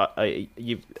fails.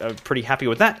 You're pretty happy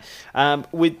with that.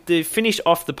 With the finish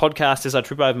off the podcast, as I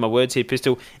trip over my words here,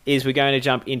 Pistol, is we're going to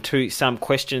jump into some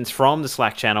questions from the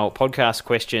Slack channel, podcast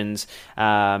questions.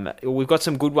 We've got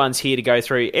some good ones here to go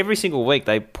through. Every single week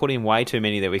they put in way too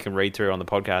many that we can read through on the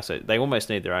podcast. So they almost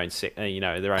need their own,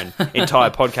 their own entire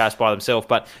podcast by themselves.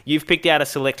 But you've picked out a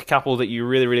select couple that you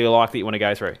really, really like that you want to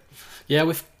go through.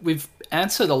 Yeah, we've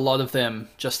answered a lot of them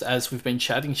just as we've been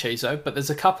chatting, Chizo, but there's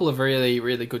a couple of really,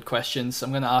 really good questions.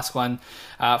 I'm going to ask one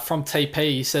from TP.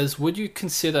 He says, would you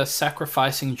consider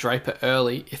sacrificing Draper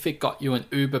early if it got you an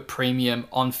Uber premium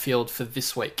on field for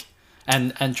this week?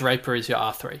 And Draper is your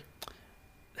R3.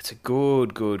 That's a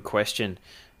good question.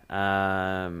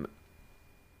 I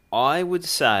would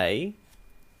say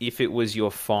if it was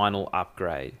your final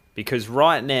upgrade, because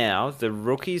right now the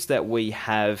rookies that we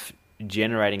have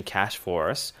generating cash for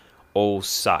us all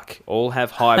suck. All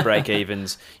have high break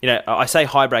evens. I say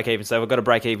high break evens, they've got a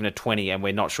break even at 20 and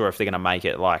we're not sure if they're going to make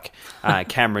it like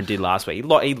Cameron did last week.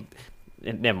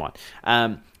 Never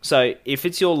mind. So if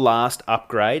it's your last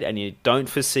upgrade and you don't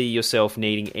foresee yourself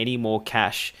needing any more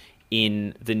cash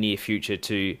in the near future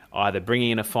to either bring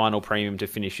in a final premium to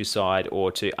finish your side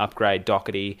or to upgrade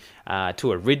Doherty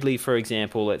to a Ridley, for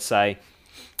example, let's say,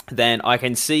 then I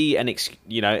can see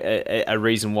a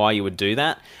reason why you would do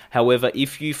that. However,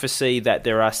 if you foresee that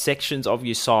there are sections of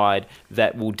your side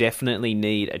that will definitely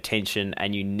need attention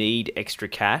and you need extra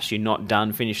cash, you're not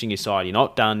done finishing your side, you're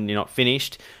not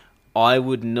finished, I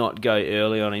would not go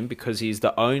early on him because he's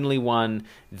the only one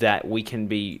that we can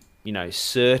be,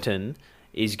 certain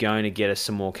is going to get us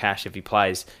some more cash if he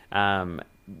plays.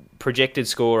 Projected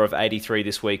score of 83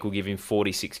 this week will give him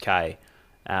 46k.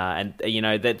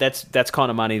 That's kind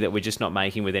of money that we're just not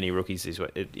making with any rookies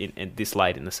this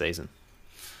late in the season.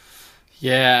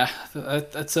 Yeah,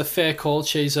 that's a fair call,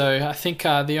 Chizo. I think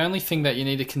the only thing that you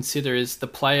need to consider is the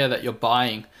player that you're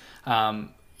buying.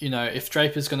 If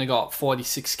Draper's going to go up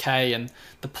 46k and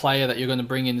the player that you're going to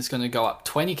bring in is going to go up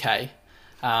 20k,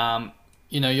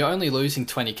 you're only losing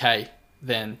 20k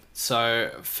then.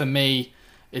 So for me,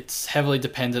 it's heavily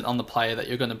dependent on the player that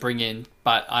you're going to bring in.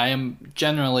 But I am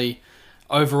generally,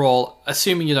 overall,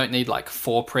 assuming you don't need like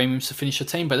 4 premiums to finish your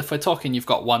team, but if we're talking you've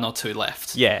got 1 or 2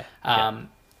 left. Yeah.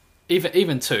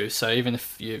 Even 2. So even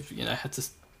if you've had to,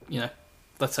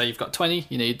 let's say you've got 20,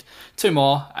 you need 2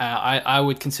 more. I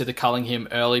would consider culling him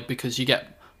early because you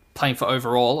get, playing for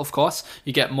overall, of course,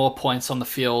 you get more points on the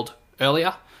field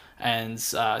earlier, and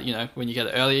when you get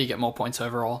it earlier, you get more points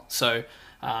overall. So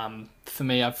for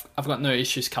me, I've got no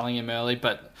issues culling him early.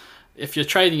 But if you're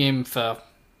trading him for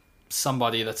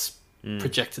somebody that's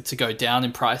projected to go down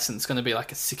in price and it's going to be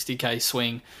like a 60k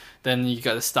swing, then you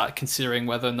got to start considering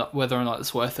whether or not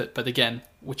it's worth it. But again,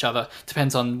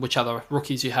 depends on which other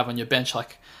rookies you have on your bench.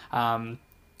 Like,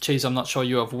 Cheese, I'm not sure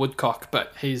you have Woodcock,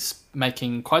 but he's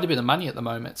making quite a bit of money at the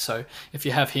moment. So if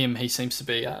you have him, he seems to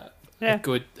be a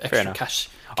good extra cash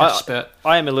spurt.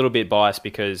 I am a little bit biased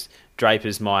because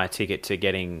Draper's my ticket to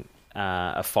getting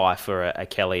a Fife for a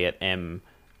Kelly at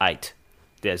M8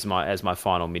 as my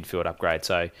final midfield upgrade.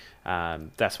 So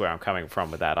that's where I'm coming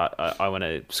from with that. I want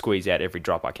to squeeze out every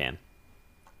drop I can.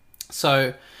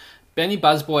 So Benny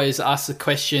Buzzboy has asked a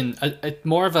question,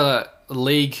 more of a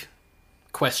league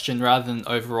question rather than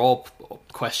overall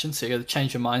question. So you got to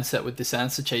change your mindset with this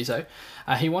answer, Chizo.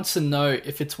 He wants to know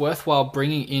if it's worthwhile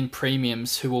bringing in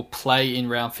premiums who will play in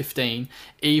round 15,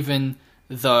 even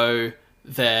though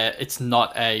it's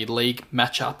not a league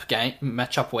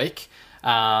matchup week.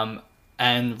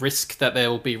 And risk that they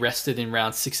will be rested in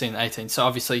round 16 and 18. So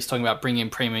obviously he's talking about bringing in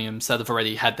premiums that have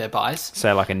already had their buys.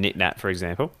 So like a Nit-Nat, for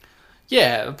example?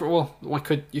 Yeah, well,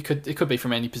 it could be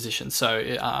from any position. So,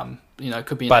 it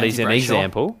could be But he's an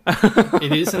example.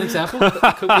 It is an example.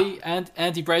 It could be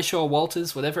Andy Brayshaw,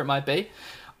 Walters, whatever it might be.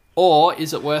 Or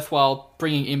is it worthwhile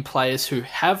bringing in players who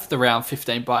have the round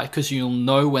 15 buy because you'll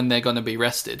know when they're going to be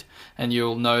rested. And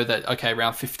you'll know that, okay,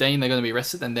 round 15 they're going to be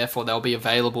rested and therefore they'll be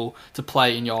available to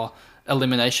play in your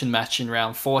elimination match in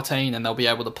round 14, and they'll be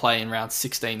able to play in round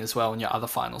 16 as well in your other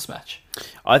finals match.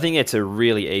 I think it's a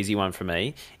really easy one for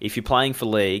me. If you're playing for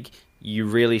league, you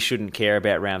really shouldn't care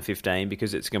about round 15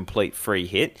 because it's a complete free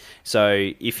hit.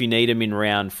 So if you need them in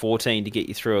round 14 to get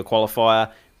you through a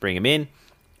qualifier, bring them in,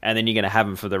 and then you're going to have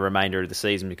them for the remainder of the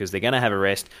season because they're going to have a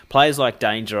rest. Players like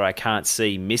Danger, I can't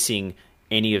see missing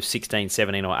any of 16,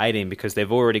 17 or 18 because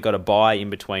they've already got a bye in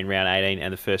between round 18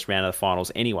 and the first round of the finals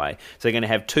anyway. So they're going to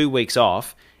have 2 weeks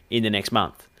off in the next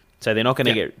month. So they're not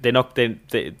going to they're not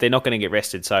going to get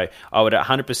rested. So I would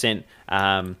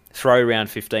 100% throw round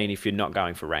 15 if you're not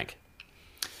going for rank.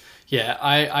 Yeah,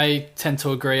 I tend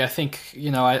to agree. I think,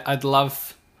 I'd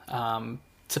love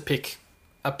to pick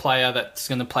a player that's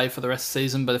going to play for the rest of the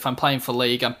season, but if I'm playing for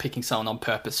league, I'm picking someone on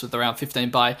purpose with the round 15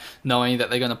 bye, knowing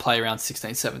that they're going to play around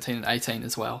 16, 17 and 18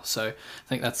 as well. So I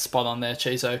think that's spot on there,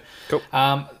 Chizo. Cool.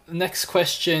 Next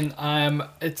question,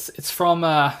 it's from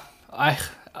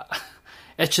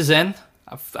Echezen.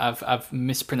 I've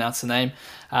mispronounced the name.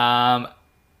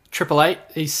 888,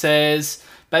 he says,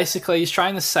 basically he's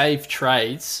trying to save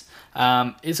trades.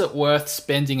 Is it worth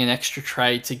spending an extra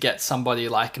trade to get somebody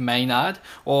like Maynard,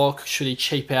 or should he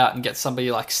cheap out and get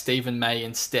somebody like Stephen May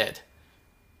instead?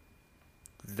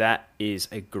 That is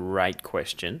a great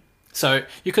question. So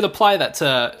you could apply that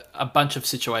to a bunch of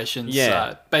situations.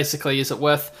 Yeah. Basically, is it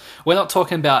worth... We're not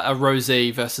talking about a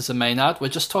Rosie versus a Maynard. We're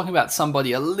just talking about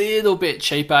somebody a little bit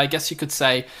cheaper. I guess you could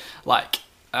say, like...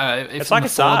 if it's like a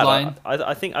Saad. Line,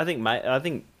 I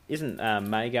think isn't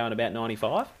May going about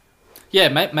 95? Yeah,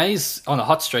 May's on a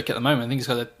hot streak at the moment. I think he's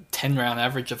got a 10-round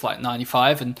average of like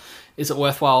 95. And is it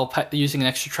worthwhile using an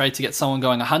extra trade to get someone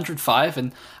going 105?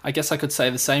 And I guess I could say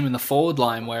the same in the forward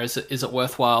line, where is it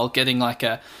worthwhile getting like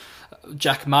a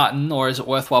Jack Martin, or is it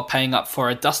worthwhile paying up for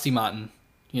a Dusty Martin,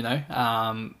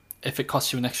 if it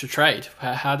costs you an extra trade?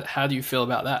 How do you feel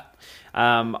about that?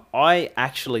 I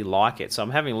actually like it. So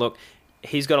I'm having a look.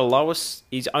 He's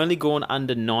only gone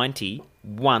under 90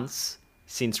 once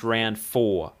since round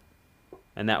 4.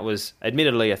 And that was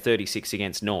admittedly a 36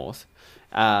 against North.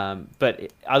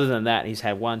 But other than that, he's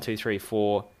had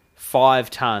 5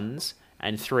 tons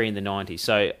and 3 in the 90s.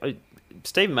 So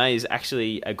Stephen May is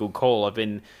actually a good call. I've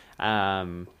been, I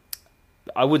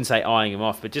wouldn't say eyeing him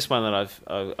off, but just one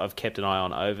that I've kept an eye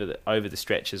on over the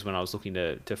stretches when I was looking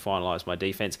to finalise my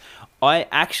defence. I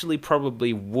actually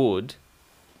probably would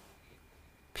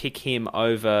pick him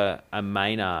over a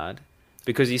Maynard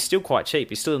because he's still quite cheap.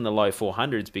 He's still in the low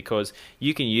 400s because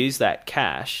you can use that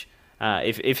cash.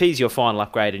 If he's your final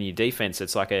upgrade in your defense,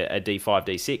 it's like a D5,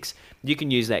 D6. You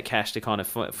can use that cash to kind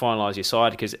of finalize your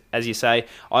side because, as you say,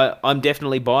 I'm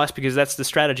definitely biased because that's the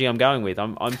strategy I'm going with.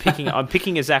 I'm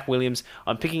picking a Zach Williams,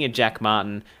 I'm picking a Jack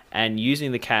Martin, and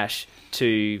using the cash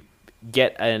to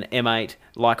get an M8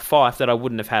 like Fife that I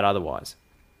wouldn't have had otherwise.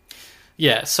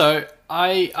 Yeah, so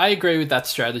I agree with that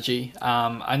strategy.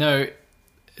 I know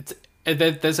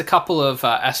there's a couple of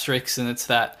asterisks, and it's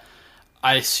that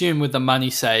I assume with the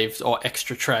money saved or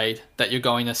extra trade that you're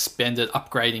going to spend it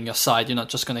upgrading your side. You're not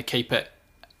just going to keep it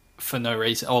for no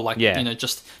reason, or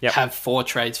just have 4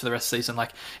 trades for the rest of the season.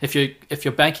 Like if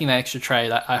you're banking that extra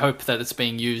trade, I hope that it's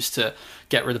being used to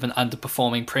get rid of an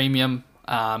underperforming premium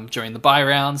during the buy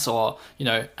rounds, or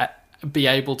be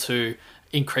able to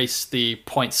increase the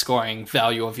point scoring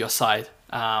value of your side.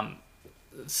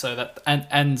 So that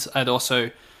and I'd also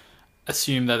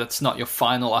assume that it's not your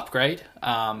final upgrade,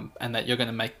 and that you're going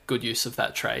to make good use of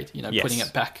that trade. Yes. Putting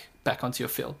it back onto your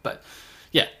field. But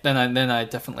yeah, then I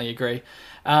definitely agree.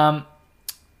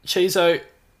 Chizo,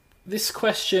 this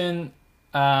question,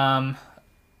 I'm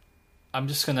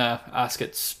just going to ask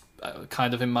it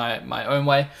kind of in my own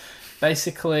way.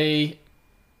 Basically,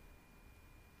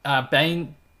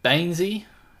 Bainesy,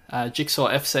 Jigsaw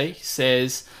FC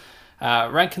says,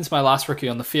 Rankin's my last rookie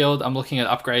on the field. I'm looking at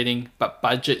upgrading, but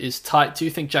budget is tight. Do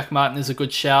you think Jack Martin is a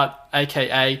good shout?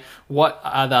 AKA, what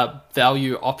are the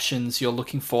value options you're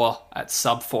looking for at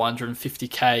sub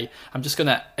 450k? I'm just going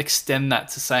to extend that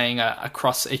to saying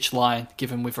across each line,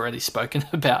 given we've already spoken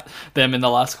about them in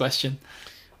the last question.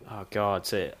 Oh, God.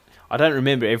 So I don't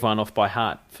remember everyone off by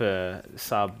heart for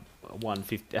sub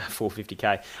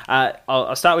 450k.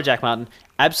 I'll start with Jack Martin.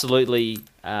 Absolutely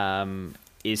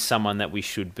is someone that we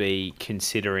should be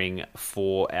considering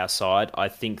for our side. I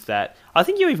think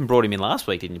you even brought him in last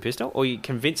week, didn't you, Pistol? Or you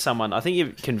convinced someone. I think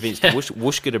you convinced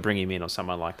Wooshka to bring him in or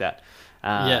someone like that.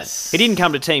 Yes. He didn't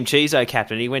come to Team Chizo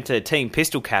captain. He went to Team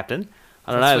Pistol captain.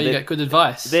 I don't know. That's where you get good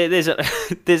advice. There's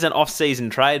an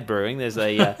off-season trade brewing. There's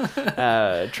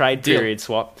a trade period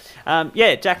swap.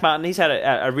 Jack Martin, he's had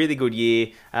a really good year.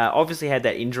 Obviously had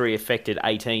that injury-affected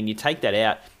 18. You take that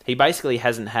out, he basically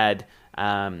hasn't had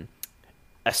a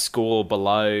score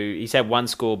below... He's had one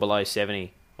score below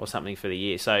 70 or something for the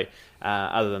year. So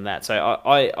other than that, so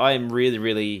I am really,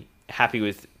 really happy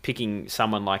with picking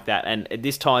someone like that. And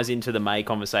this ties into the May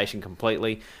conversation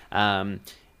completely.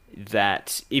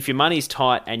 That if your money's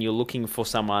tight and you're looking for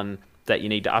someone that you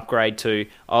need to upgrade to,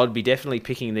 I would be definitely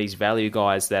picking these value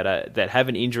guys that have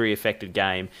an injury-affected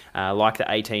game, like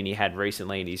the 18 he had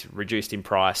recently, and he's reduced in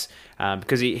price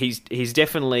because he's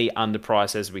definitely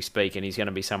underpriced as we speak, and he's going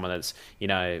to be someone that's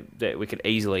that we could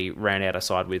easily round out a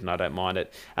side with, and I don't mind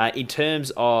it. In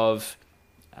terms of,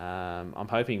 I'm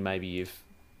hoping maybe you've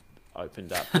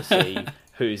opened up to see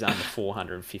who's under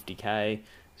 450k.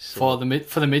 For the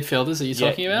midfielders, are you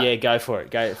talking about? Yeah, go for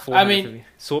it. Go.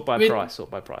 Sort by price.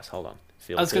 Hold on.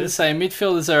 I was going to say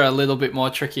midfielders are a little bit more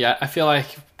tricky. I feel like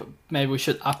maybe we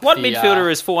should up. What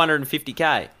midfielder is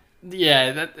 450k?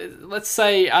 Yeah, let's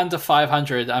say under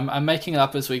 500. I'm making it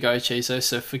up as we go, Chizo.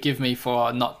 So forgive me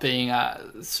for not being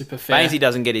super fair. Bainesy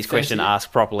doesn't get his question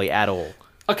asked properly at all.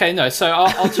 Okay, no. So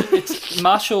I'll it's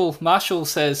Marshall. Marshall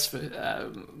says.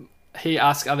 He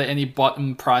asks, are there any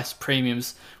bottom price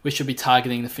premiums we should be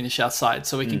targeting to finish our side?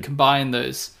 So we can combine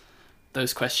those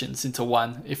questions into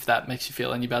one, if that makes you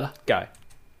feel any better. Go.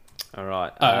 All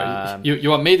right. You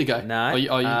want me to go? No.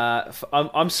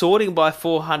 I'm sorting by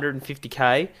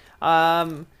 450k.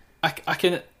 I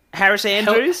can... Harris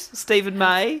Andrews, Stephen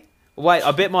May. Wait,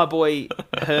 I bet my boy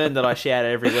Hearn that I shout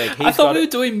at every week. I thought we were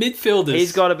doing midfielders.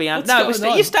 He's got to be under... No,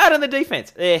 you start on the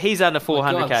defense. Yeah, he's under 400k.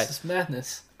 Oh my God, this is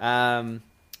madness.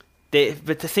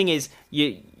 But the thing is,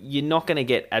 you're not going to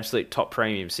get absolute top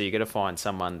premium, so you've got to find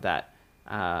someone that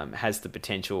has the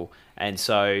potential. And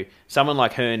so someone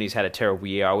like Hearn, who's had a terrible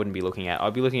year, I wouldn't be looking at.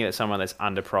 I'd be looking at someone that's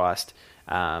underpriced,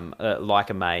 like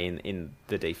a May in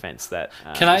the defense. That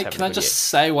can I just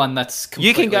say one that's completely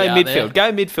you can go out midfield.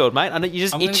 there. Go midfield, mate. You're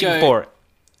just itching for it.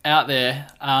 Out there,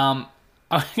 I'm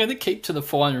going to keep to the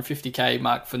 450k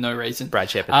mark for no reason. Brad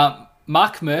Shepherd.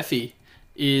 Mark Murphy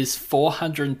is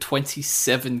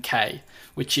 427k,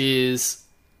 which is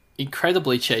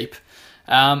incredibly cheap.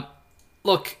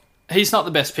 Look, he's not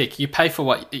the best pick. You pay for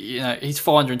what, he's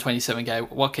 427k.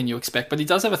 What can you expect? But he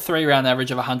does have a 3-round average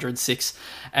of 106.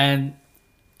 And,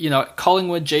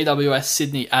 Collingwood, GWS,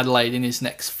 Sydney, Adelaide in his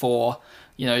next 4,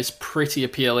 is pretty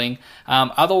appealing.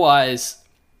 Otherwise,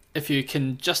 if you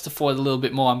can just afford a little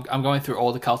bit more, I'm going through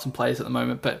all the Carlton players at the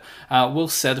moment, but Will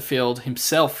Setterfield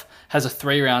himself has a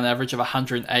 3-round average of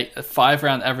 108, a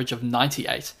 5-round average of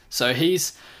 98. So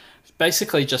he's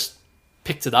basically just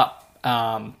picked it up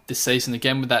this season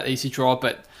again with that easy draw,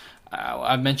 but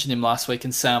I mentioned him last week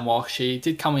in Sam Walsh. He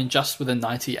did come in just with a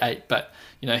 98, but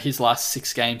his last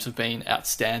 6 games have been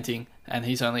outstanding, and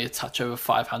he's only a touch over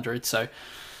 500. So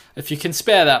if you can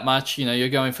spare that much, you're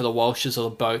going for the Walshes or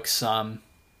the Boaks.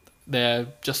 They're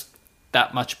just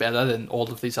that much better than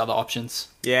all of these other options.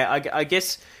 Yeah, I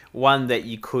guess one that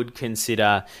you could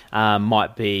consider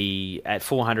might be at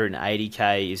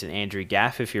 480k is an Andrew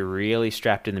Gaff if you're really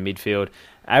strapped in the midfield.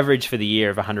 Average for the year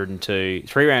of 102,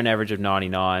 3-round average of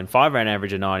 99, 5-round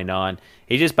average of 99.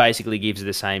 He just basically gives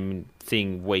the same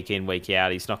thing week in, week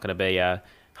out. He's not going to be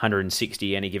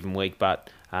 160 any given week, but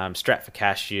strapped for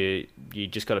cash, you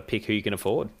just got to pick who you can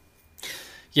afford.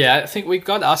 Yeah, I think we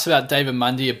got asked about David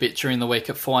Mundy a bit during the week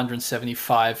at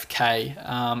 475k.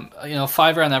 A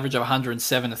 5-round average of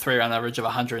 107, a 3-round average of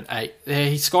 108. Yeah,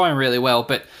 he's scoring really well,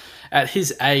 but at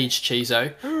his age,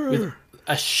 Chizo, with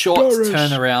a short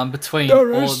turnaround between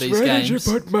all of these games. You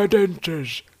put my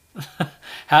dentures?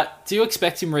 Do you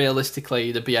expect him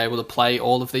realistically to be able to play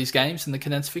all of these games in the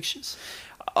condensed fixtures?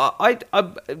 I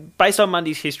based on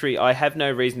Mundy's history, I have no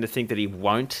reason to think that he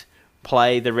won't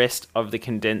play the rest of the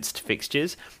condensed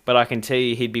fixtures, but I can tell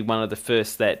you he'd be one of the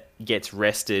first that gets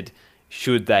rested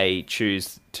should they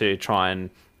choose to try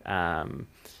and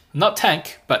not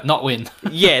tank, but not win.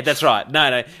 Yeah, that's right.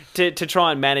 No. To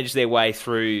try and manage their way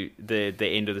through the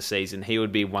end of the season, he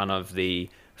would be one of the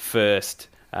first.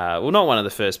 Not one of the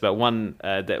first, but one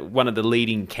of the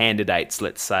leading candidates,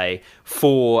 let's say,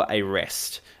 for a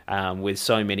rest. With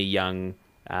so many young,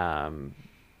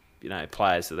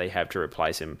 players that they have to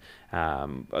replace him.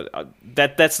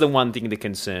 That's the one thing that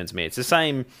concerns me. It's the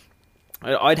same.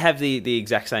 I'd have the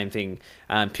exact same thing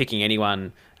picking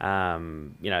anyone. I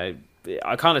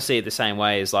kind of see it the same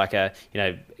way as like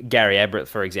Gary Ablett,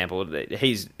 for example.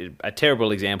 He's a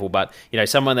terrible example, but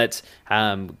someone that's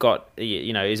got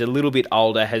is a little bit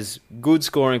older, has good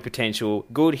scoring potential,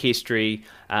 good history,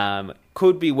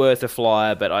 could be worth a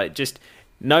flyer, but I just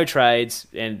no trades,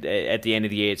 and at the end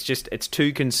of the year, it's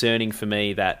too concerning for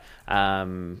me that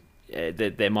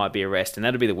that there might be a rest, and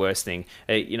that'll be the worst thing.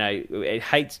 We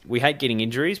hate getting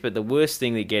injuries, but the worst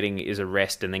thing that getting is a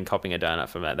rest and then copping a donut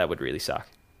from that. That would really suck.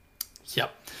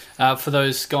 Yep. For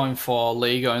those going for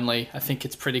league only, I think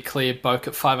it's pretty clear Boak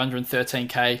at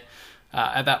 513k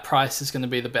at that price is going to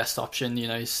be the best option.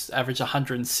 He's averaged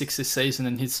 106 this season,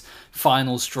 and his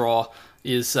finals draw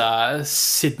is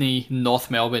Sydney, North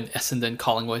Melbourne, Essendon,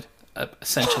 Collingwood.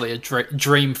 Essentially a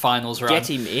dream finals run. Get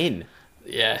him in.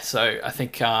 Yeah, so I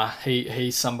think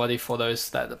he's somebody for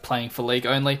those that are playing for league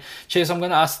only. Cheers, I'm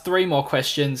going to ask 3 more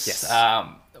questions. Yes.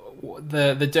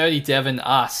 The Dirty Devon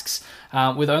asks,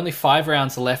 with only 5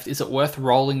 rounds left, is it worth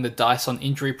rolling the dice on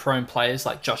injury-prone players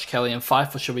like Josh Kelly and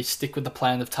Fife, or should we stick with the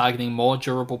plan of targeting more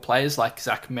durable players like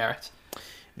Zach Merritt?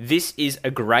 This is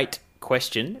a great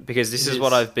question, because this is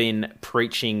what I've been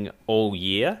preaching all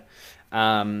year.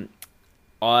 I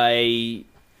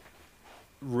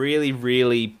really,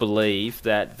 really believe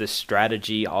that the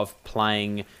strategy of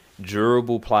playing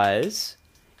durable players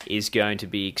is going to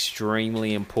be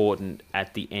extremely important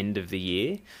at the end of the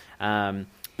year,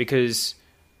 because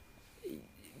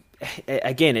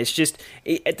again, it's just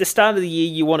at the start of the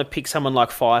year you want to pick someone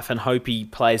like Fife and hope he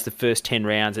plays the first 10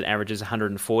 rounds and averages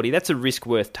 140. That's a risk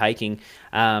worth taking,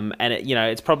 and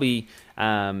it's probably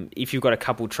if you've got a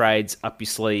couple trades up your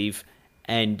sleeve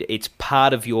and it's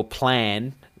part of your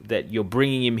plan that you're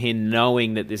bringing him in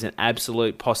knowing that there's an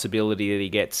absolute possibility that he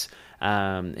gets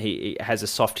he has a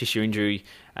soft tissue injury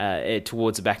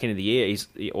towards the back end of the year,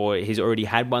 he's already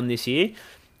had one this year.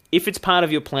 If it's part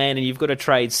of your plan and you've got a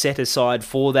trade set aside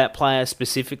for that player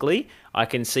specifically, I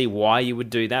can see why you would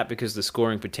do that, because the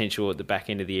scoring potential at the back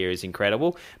end of the year is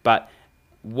incredible. But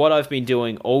what I've been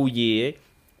doing all year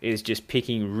is just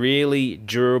picking really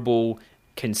durable,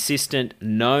 consistent,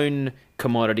 known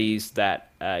commodities that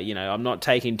I'm not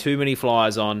taking too many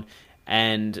flyers on.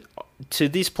 And to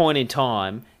this point in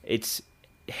time, it's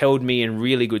held me in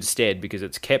really good stead, because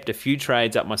it's kept a few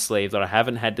trades up my sleeve that I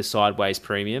haven't had to sideways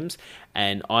premiums,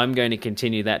 and I'm going to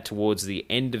continue that towards the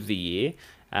end of the year.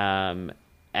 I'd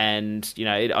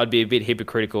be a bit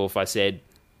hypocritical if I said,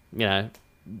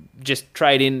 just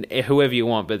trade in whoever you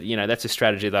want, but that's a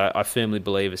strategy that I firmly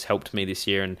believe has helped me this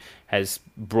year and has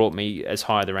brought me as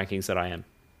high the rankings that I am.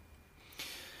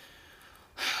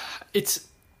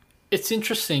 It's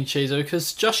interesting, Chizo,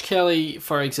 because Josh Kelly,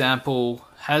 for example,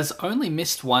 has only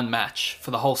missed one match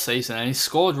for the whole season, and he's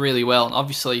scored really well. And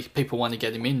obviously, people want to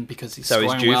get him in because he's scoring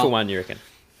well. So he's due for one, you reckon?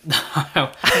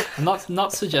 No, I'm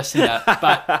not suggesting that,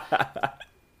 but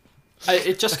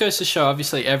it just goes to show.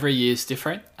 Obviously, every year is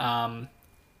different.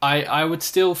 I would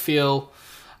still feel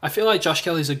like Josh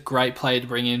Kelly's a great player to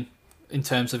bring in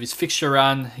terms of his fixture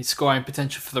run, his scoring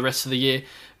potential for the rest of the year,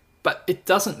 but it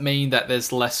doesn't mean that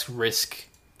there's less risk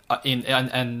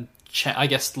I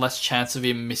guess less chance of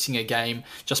him missing a game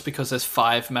just because there's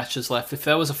 5 matches left. If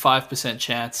there was a 5%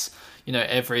 chance,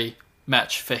 every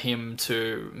match for him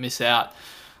to miss out,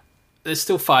 there's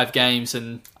still 5 games,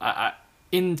 and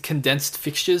in condensed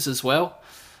fixtures as well.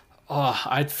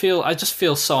 I just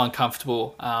feel so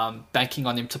uncomfortable banking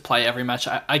on him to play every match.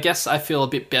 I guess I feel a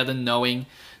bit better knowing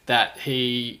that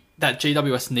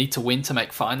GWS need to win to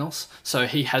make finals, so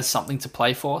he has something to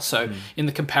play for. So in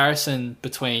the comparison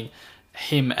between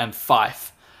him and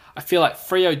Fife, I feel like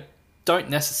Freo don't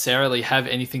necessarily have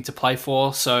anything to play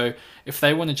for. So if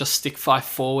they want to just stick Fife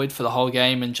forward for the whole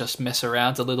game and just mess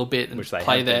around a little bit and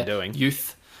play their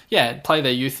youth, play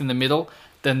their youth in the middle,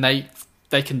 then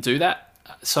they can do that.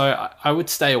 So I would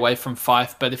stay away from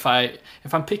Fife. But if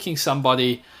I'm picking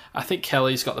somebody, I think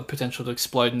Kelly's got the potential to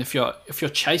explode. And if you're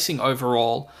chasing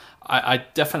overall, I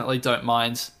definitely don't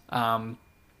mind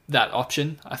that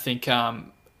option. I think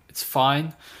it's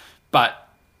fine, but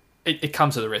it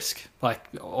comes at a risk. Like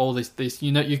all these,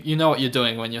 you know what you're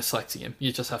doing when you're selecting him.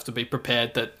 You just have to be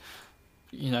prepared that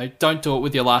don't do it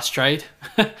with your last trade.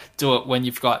 Do it when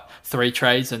you've got 3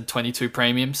 trades and 22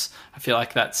 premiums. I feel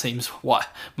like that seems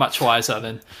much wiser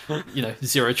than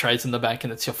 0 trades in the bank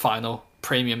and it's your final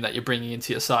premium that you're bringing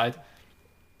into your side.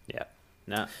 Yeah.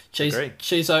 No, agree.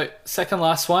 Chizo, second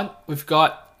last one. We've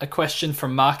got a question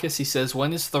from Marcus. He says,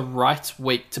 when is the right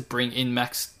week to bring in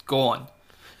Max Gawn?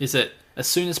 Is it as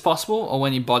soon as possible or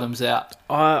when he bottoms out?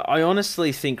 I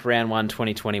honestly think round 1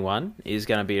 2021 is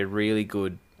going to be a really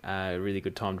good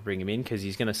time to bring him in because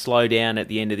he's going to slow down at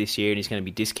the end of this year and he's going to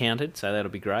be discounted, so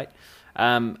that'll be great.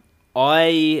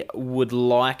 I would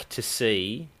like to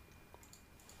see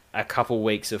a couple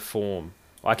weeks of form.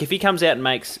 Like if he comes out and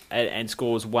makes and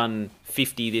scores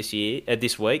 150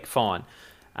 this week, fine.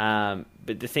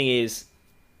 But the thing is,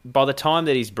 by the time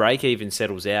that his break even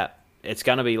settles out, it's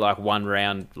going to be like 1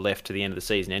 round left to the end of the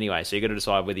season anyway. So you've got to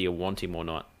decide whether you want him or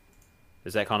not.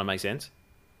 Does that kind of make sense?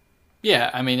 Yeah,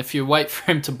 I mean, if you wait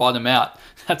for him to bottom out,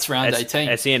 that's round 18.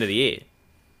 That's the end of the year.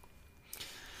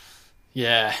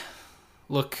 Yeah.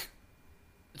 Look,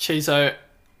 Chizo,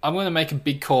 I'm going to make a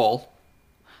big call.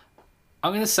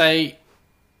 I'm going to say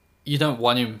you don't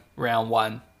want him round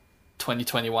 1,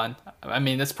 2021. I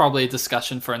mean, that's probably a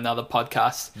discussion for another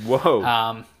podcast.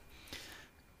 Whoa.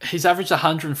 He's averaged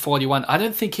 141. I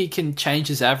don't think he can change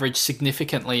his average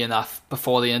significantly enough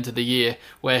before the end of the year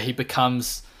where he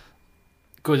becomes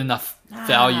good enough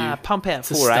value. Pump out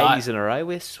 480s in a row.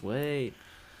 We're sweet.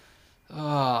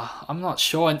 I'm not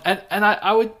sure. And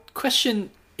I would question,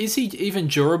 is he even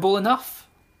durable enough?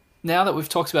 Now that we've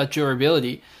talked about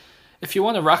durability, if you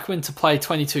want a ruckman to play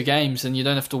 22 games and you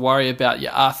don't have to worry about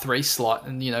your R3 slot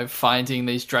and, finding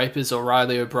these Drapers or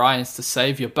Riley O'Briens to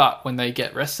save your butt when they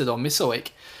get rested or miss a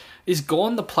week, is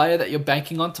Gawn the player that you're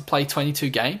banking on to play 22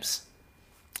 games?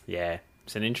 Yeah,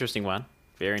 it's an interesting one.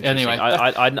 Very interesting. Anyway,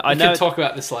 I we know can talk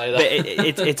about this later.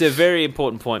 It's a very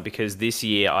important point because this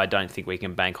year I don't think we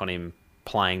can bank on him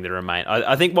playing the remain.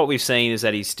 I think what we've seen is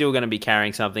that he's still going to be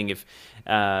carrying something. If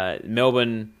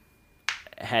Melbourne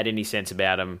had any sense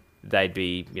about him, they'd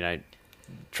be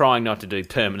trying not to do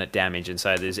permanent damage, and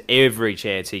so there's every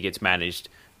chance he gets managed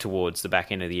towards the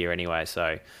back end of the year anyway.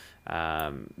 So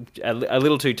a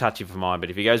little too touchy for mine, but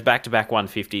if he goes back-to-back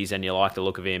 150s and you like the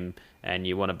look of him and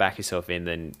you want to back yourself in,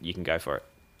 then you can go for it.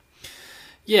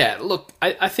 Yeah, look,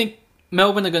 I think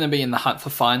Melbourne are going to be in the hunt for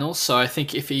finals, so I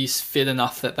think if he's fit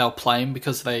enough that they'll play him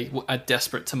because they are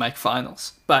desperate to make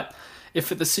finals. But if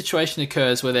the situation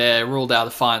occurs where they're ruled out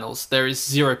of finals, there is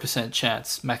 0%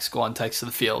 chance Max Gawn takes to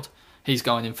the field. He's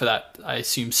going in for that, I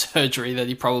assume, surgery that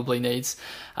he probably needs.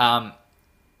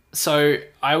 So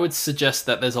I would suggest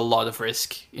that there's a lot of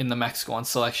risk in the Max Gawn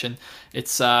selection.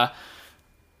 It's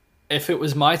if it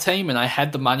was my team and I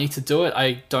had the money to do it,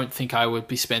 I don't think I would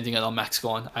be spending it on Max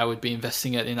Gawn. I would be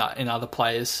investing it in other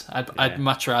players. I'd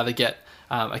much rather get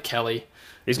a Kelly.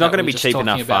 He's not going to be cheap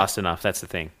enough, fast enough. That's the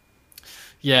thing.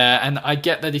 Yeah, and I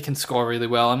get that he can score really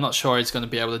well. I'm not sure he's going to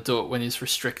be able to do it when he's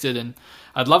restricted, and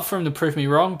I'd love for him to prove me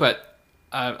wrong, but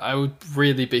I would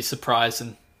really be surprised.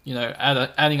 And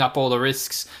adding up all the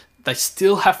risks, they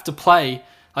still have to play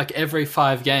like every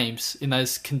 5 games in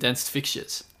those condensed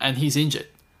fixtures, and he's injured.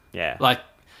 Yeah, like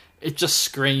it just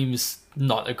screams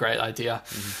not a great idea.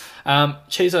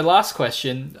 Chizo, last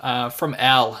question from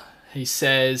Al. He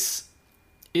says,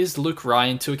 is Luke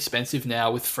Ryan too expensive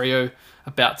now with Freo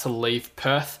about to leave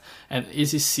Perth? And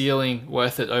is his ceiling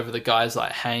worth it over the guys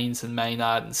like Haynes and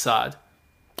Maynard and Saad?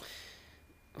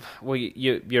 Well,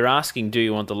 you're asking, do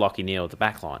you want the Lachie Neale at the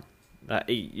back line?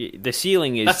 The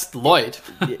ceiling is... That's Lloyd.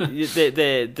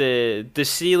 the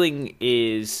ceiling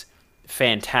is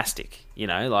fantastic. You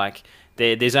know, like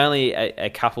there's only a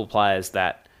couple players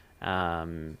that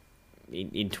in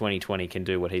 2020 can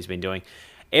do what he's been doing.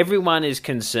 Everyone is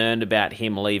concerned about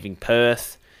him leaving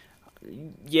Perth.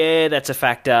 Yeah, that's a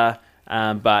factor,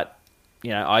 but you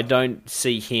know, I don't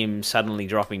see him suddenly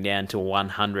dropping down to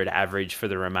 100 average for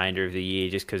the remainder of the year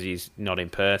just because he's not in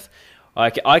Perth.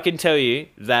 I can tell you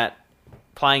that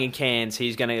playing in Cairns,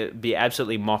 he's going to be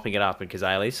absolutely mopping it up in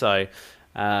Kazali. So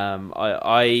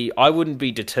I wouldn't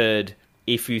be deterred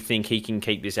if you think he can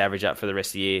keep this average up for the rest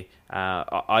of the year.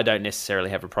 I don't necessarily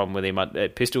have a problem with him.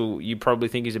 Pistol, you probably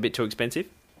think he's a bit too expensive?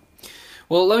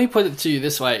 Well, let me put it to you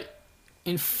this way.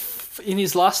 In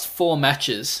his last 4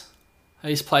 matches,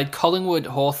 he's played Collingwood,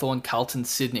 Hawthorn, Carlton,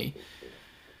 Sydney.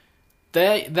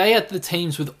 They are the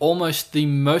teams with almost the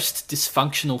most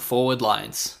dysfunctional forward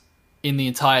lines in the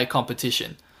entire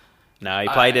competition. No, he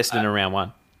played Essendon in round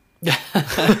 1.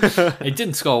 He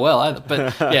didn't score well either.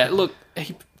 But yeah, look,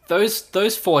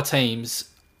 those 4 teams,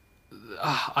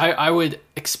 I would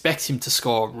expect him to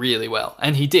score really well.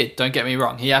 And he did, don't get me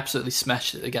wrong. He absolutely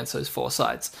smashed it against those 4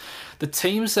 sides. The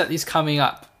teams that he's coming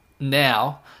up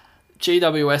now,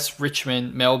 GWS,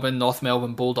 Richmond, Melbourne, North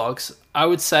Melbourne Bulldogs, I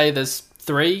would say there's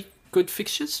 3 good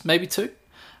fixtures, maybe 2.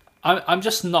 I'm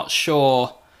just not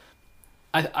sure.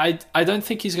 I don't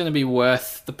think he's going to be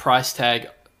worth the price tag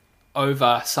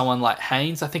over someone like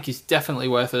Haynes. I think he's definitely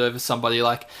worth it over somebody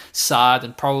like Saad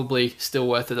and probably still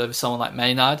worth it over someone like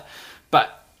Maynard.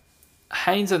 But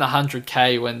Haynes at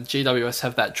 100k when GWS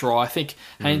have that draw, I think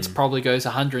Haynes probably goes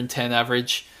 110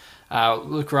 average.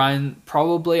 Luke Ryan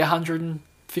probably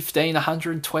 115,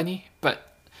 120.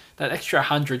 But that extra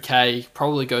 100k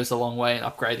probably goes a long way in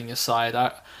upgrading your side.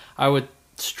 I would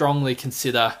strongly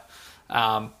consider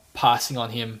passing on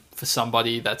him for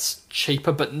somebody that's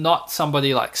cheaper, but not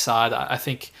somebody like Saad. I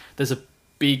think there's a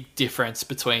big difference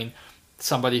between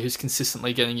somebody who's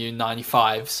consistently getting you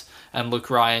 95s and Luke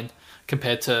Ryan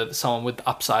compared to someone with the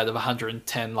upside of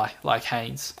 110 like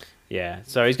Haynes. Yeah,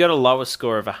 so he's got a lower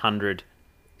score of 100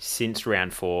 since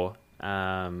round 4. So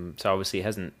obviously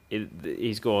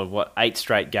he's gone 8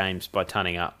 straight games by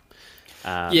turning up.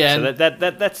 Yeah, so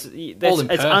that's all in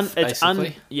Perth,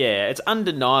 basically. It's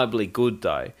undeniably good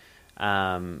though,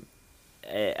 and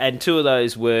 2 of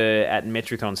those were at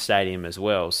Metricon Stadium as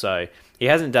well. So he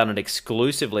hasn't done it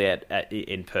exclusively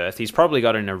in Perth. He's probably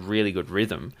got in a really good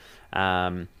rhythm.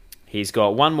 He's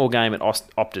got 1 more game at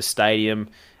Optus Stadium.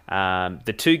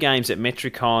 The 2 games at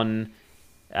Metricon,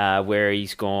 where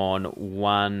he's gone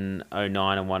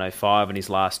 109 and 105 in his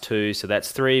last 2. So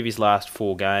that's 3 of his last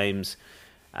 4 games.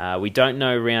 We don't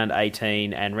know round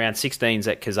 18, and round 16's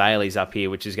at Kazali's up here,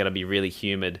 which is going to be really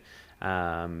humid.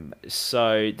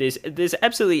 So there's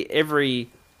absolutely every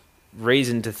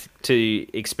reason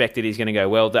to expect that he's going to go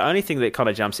well. The only thing that kind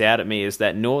of jumps out at me is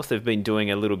that North have been doing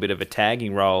a little bit of a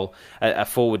tagging role, a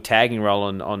forward tagging role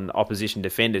on opposition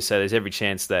defenders. So there's every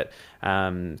chance that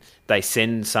they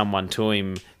send someone to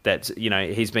him that's, you know,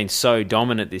 he's been so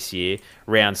dominant this year.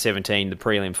 Round 17, the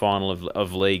prelim final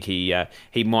of league, he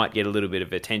might get a little bit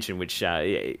of attention, which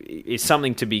is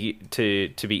something to be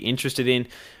interested in.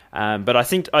 But I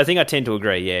think I tend to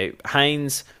agree. Yeah,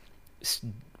 Haynes,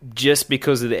 just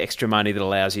because of the extra money that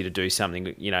allows you to do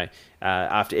something, you know,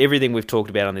 after everything we've talked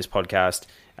about on this podcast,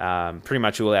 pretty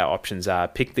much all our options are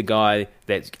pick the guy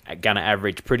that's going to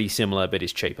average pretty similar but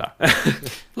is cheaper.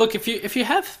 Look, if you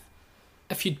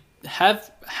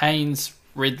have Haynes,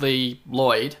 Ridley,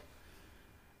 Lloyd,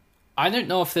 I don't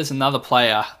know if there's another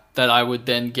player that I would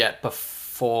then get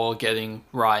before getting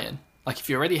Ryan. Like, if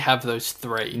you already have those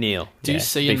 3, Neale, do you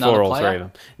see before another all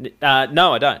player? 3 of them?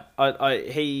 No, I don't.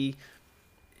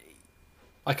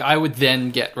 I would then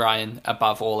get Ryan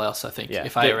above all else, I think,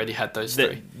 if I already had those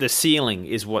 3. The ceiling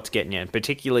is what's getting you, and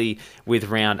particularly with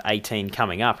round 18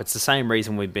 coming up. It's the same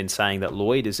reason we've been saying that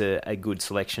Lloyd is a good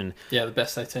selection. Yeah, the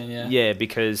best 18, yeah. Yeah,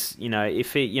 because, you know,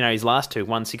 if he, you know, his last 2,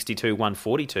 162,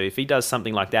 142, if he does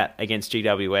something like that against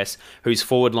GWS, whose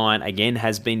forward line, again,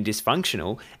 has been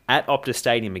dysfunctional, at Optus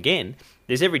Stadium again,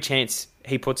 there's every chance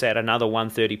he puts out another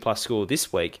 130-plus score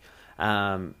this week.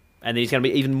 And he's going to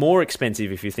be even more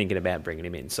expensive if you're thinking about bringing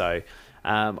him in. So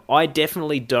I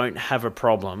definitely don't have a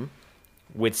problem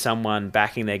with someone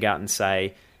backing their gut and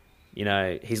say, You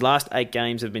know, his last 8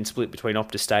 games have been split between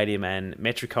Optus Stadium and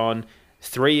Metricon.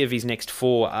 3 of his next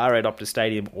 4 are at Optus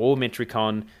Stadium or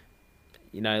Metricon.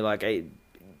 You know, like,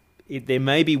 there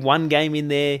may be one game in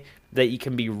there that you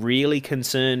can be really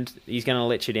concerned he's going to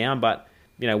let you down, but,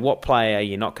 you know, what player are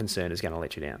you not concerned is going to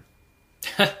let you down?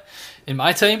 In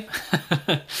my team,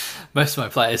 most of my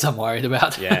players I'm worried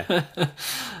about. Yeah.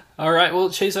 All right, well,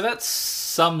 Chizo, that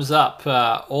sums up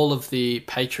all of the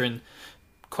patron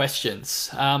questions.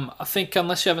 I think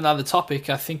unless you have another topic,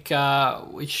 I think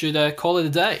we should call it a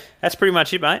day. That's pretty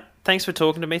much it, mate. Thanks for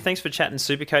talking to me. Thanks for chatting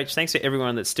Supercoach. Thanks to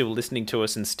everyone that's still listening to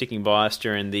us and sticking by us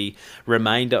during the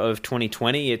remainder of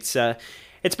 2020. It's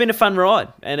been a fun ride,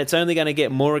 and it's only going to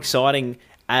get more exciting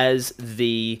as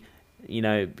the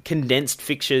condensed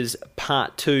fixtures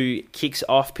part 2 kicks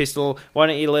off. Pistol, why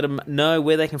don't you let them know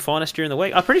where they can find us during the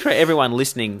week? I'm pretty sure everyone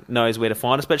listening knows where to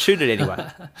find us, but shoot it anyway.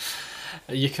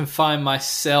 You can find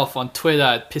myself on Twitter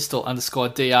at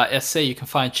pistol_DRSC. You can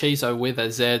find Chizo with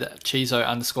a Z,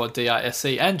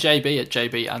 Chizo_DRSC, and JB at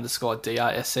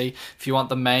JB_DRSC. If you want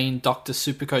the main Dr.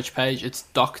 Supercoach page, it's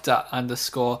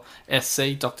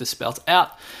Dr_SC, Dr. spelled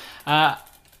out.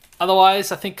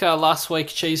 Otherwise, I think last week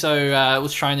Chizo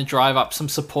was trying to drive up some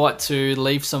support to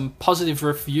leave some positive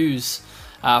reviews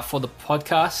for the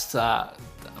podcast.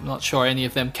 I'm not sure any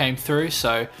of them came through,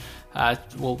 so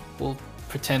we'll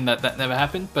pretend that never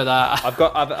happened. But I've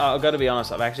got to be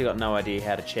honest. I've actually got no idea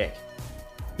how to check.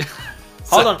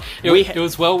 Hold on, it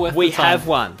was well worth. We have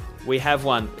one. We have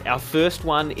one. Our first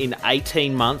one in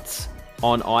 18 months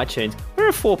on iTunes. We're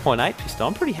a 4.8 Pistol.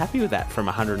 I'm pretty happy with that from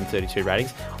 132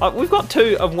 ratings. We've got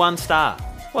 2 of 1 star.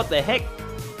 What the heck?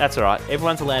 That's all right.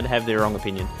 Everyone's allowed to have their wrong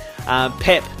opinion.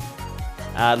 Pep,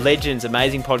 Legends,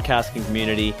 amazing podcasting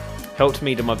community. Helped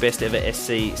me to my best ever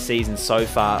SC season so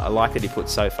far. I like that he put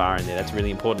so far in there. That's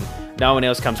really important. No one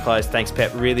else comes close. Thanks,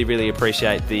 Pep. Really, really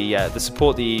appreciate the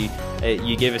support that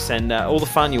you give us and all the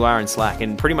fun you are in Slack.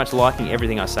 And pretty much liking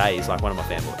everything I say is like one of my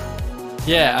fanboys.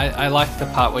 Yeah, I like the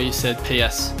part where you said,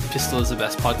 P.S. Pistol is the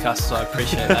best podcast, so I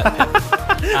appreciate that, Pep.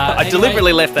 I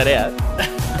deliberately left that out.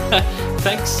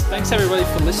 Thanks everybody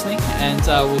for listening, and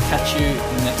we'll catch you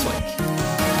next week.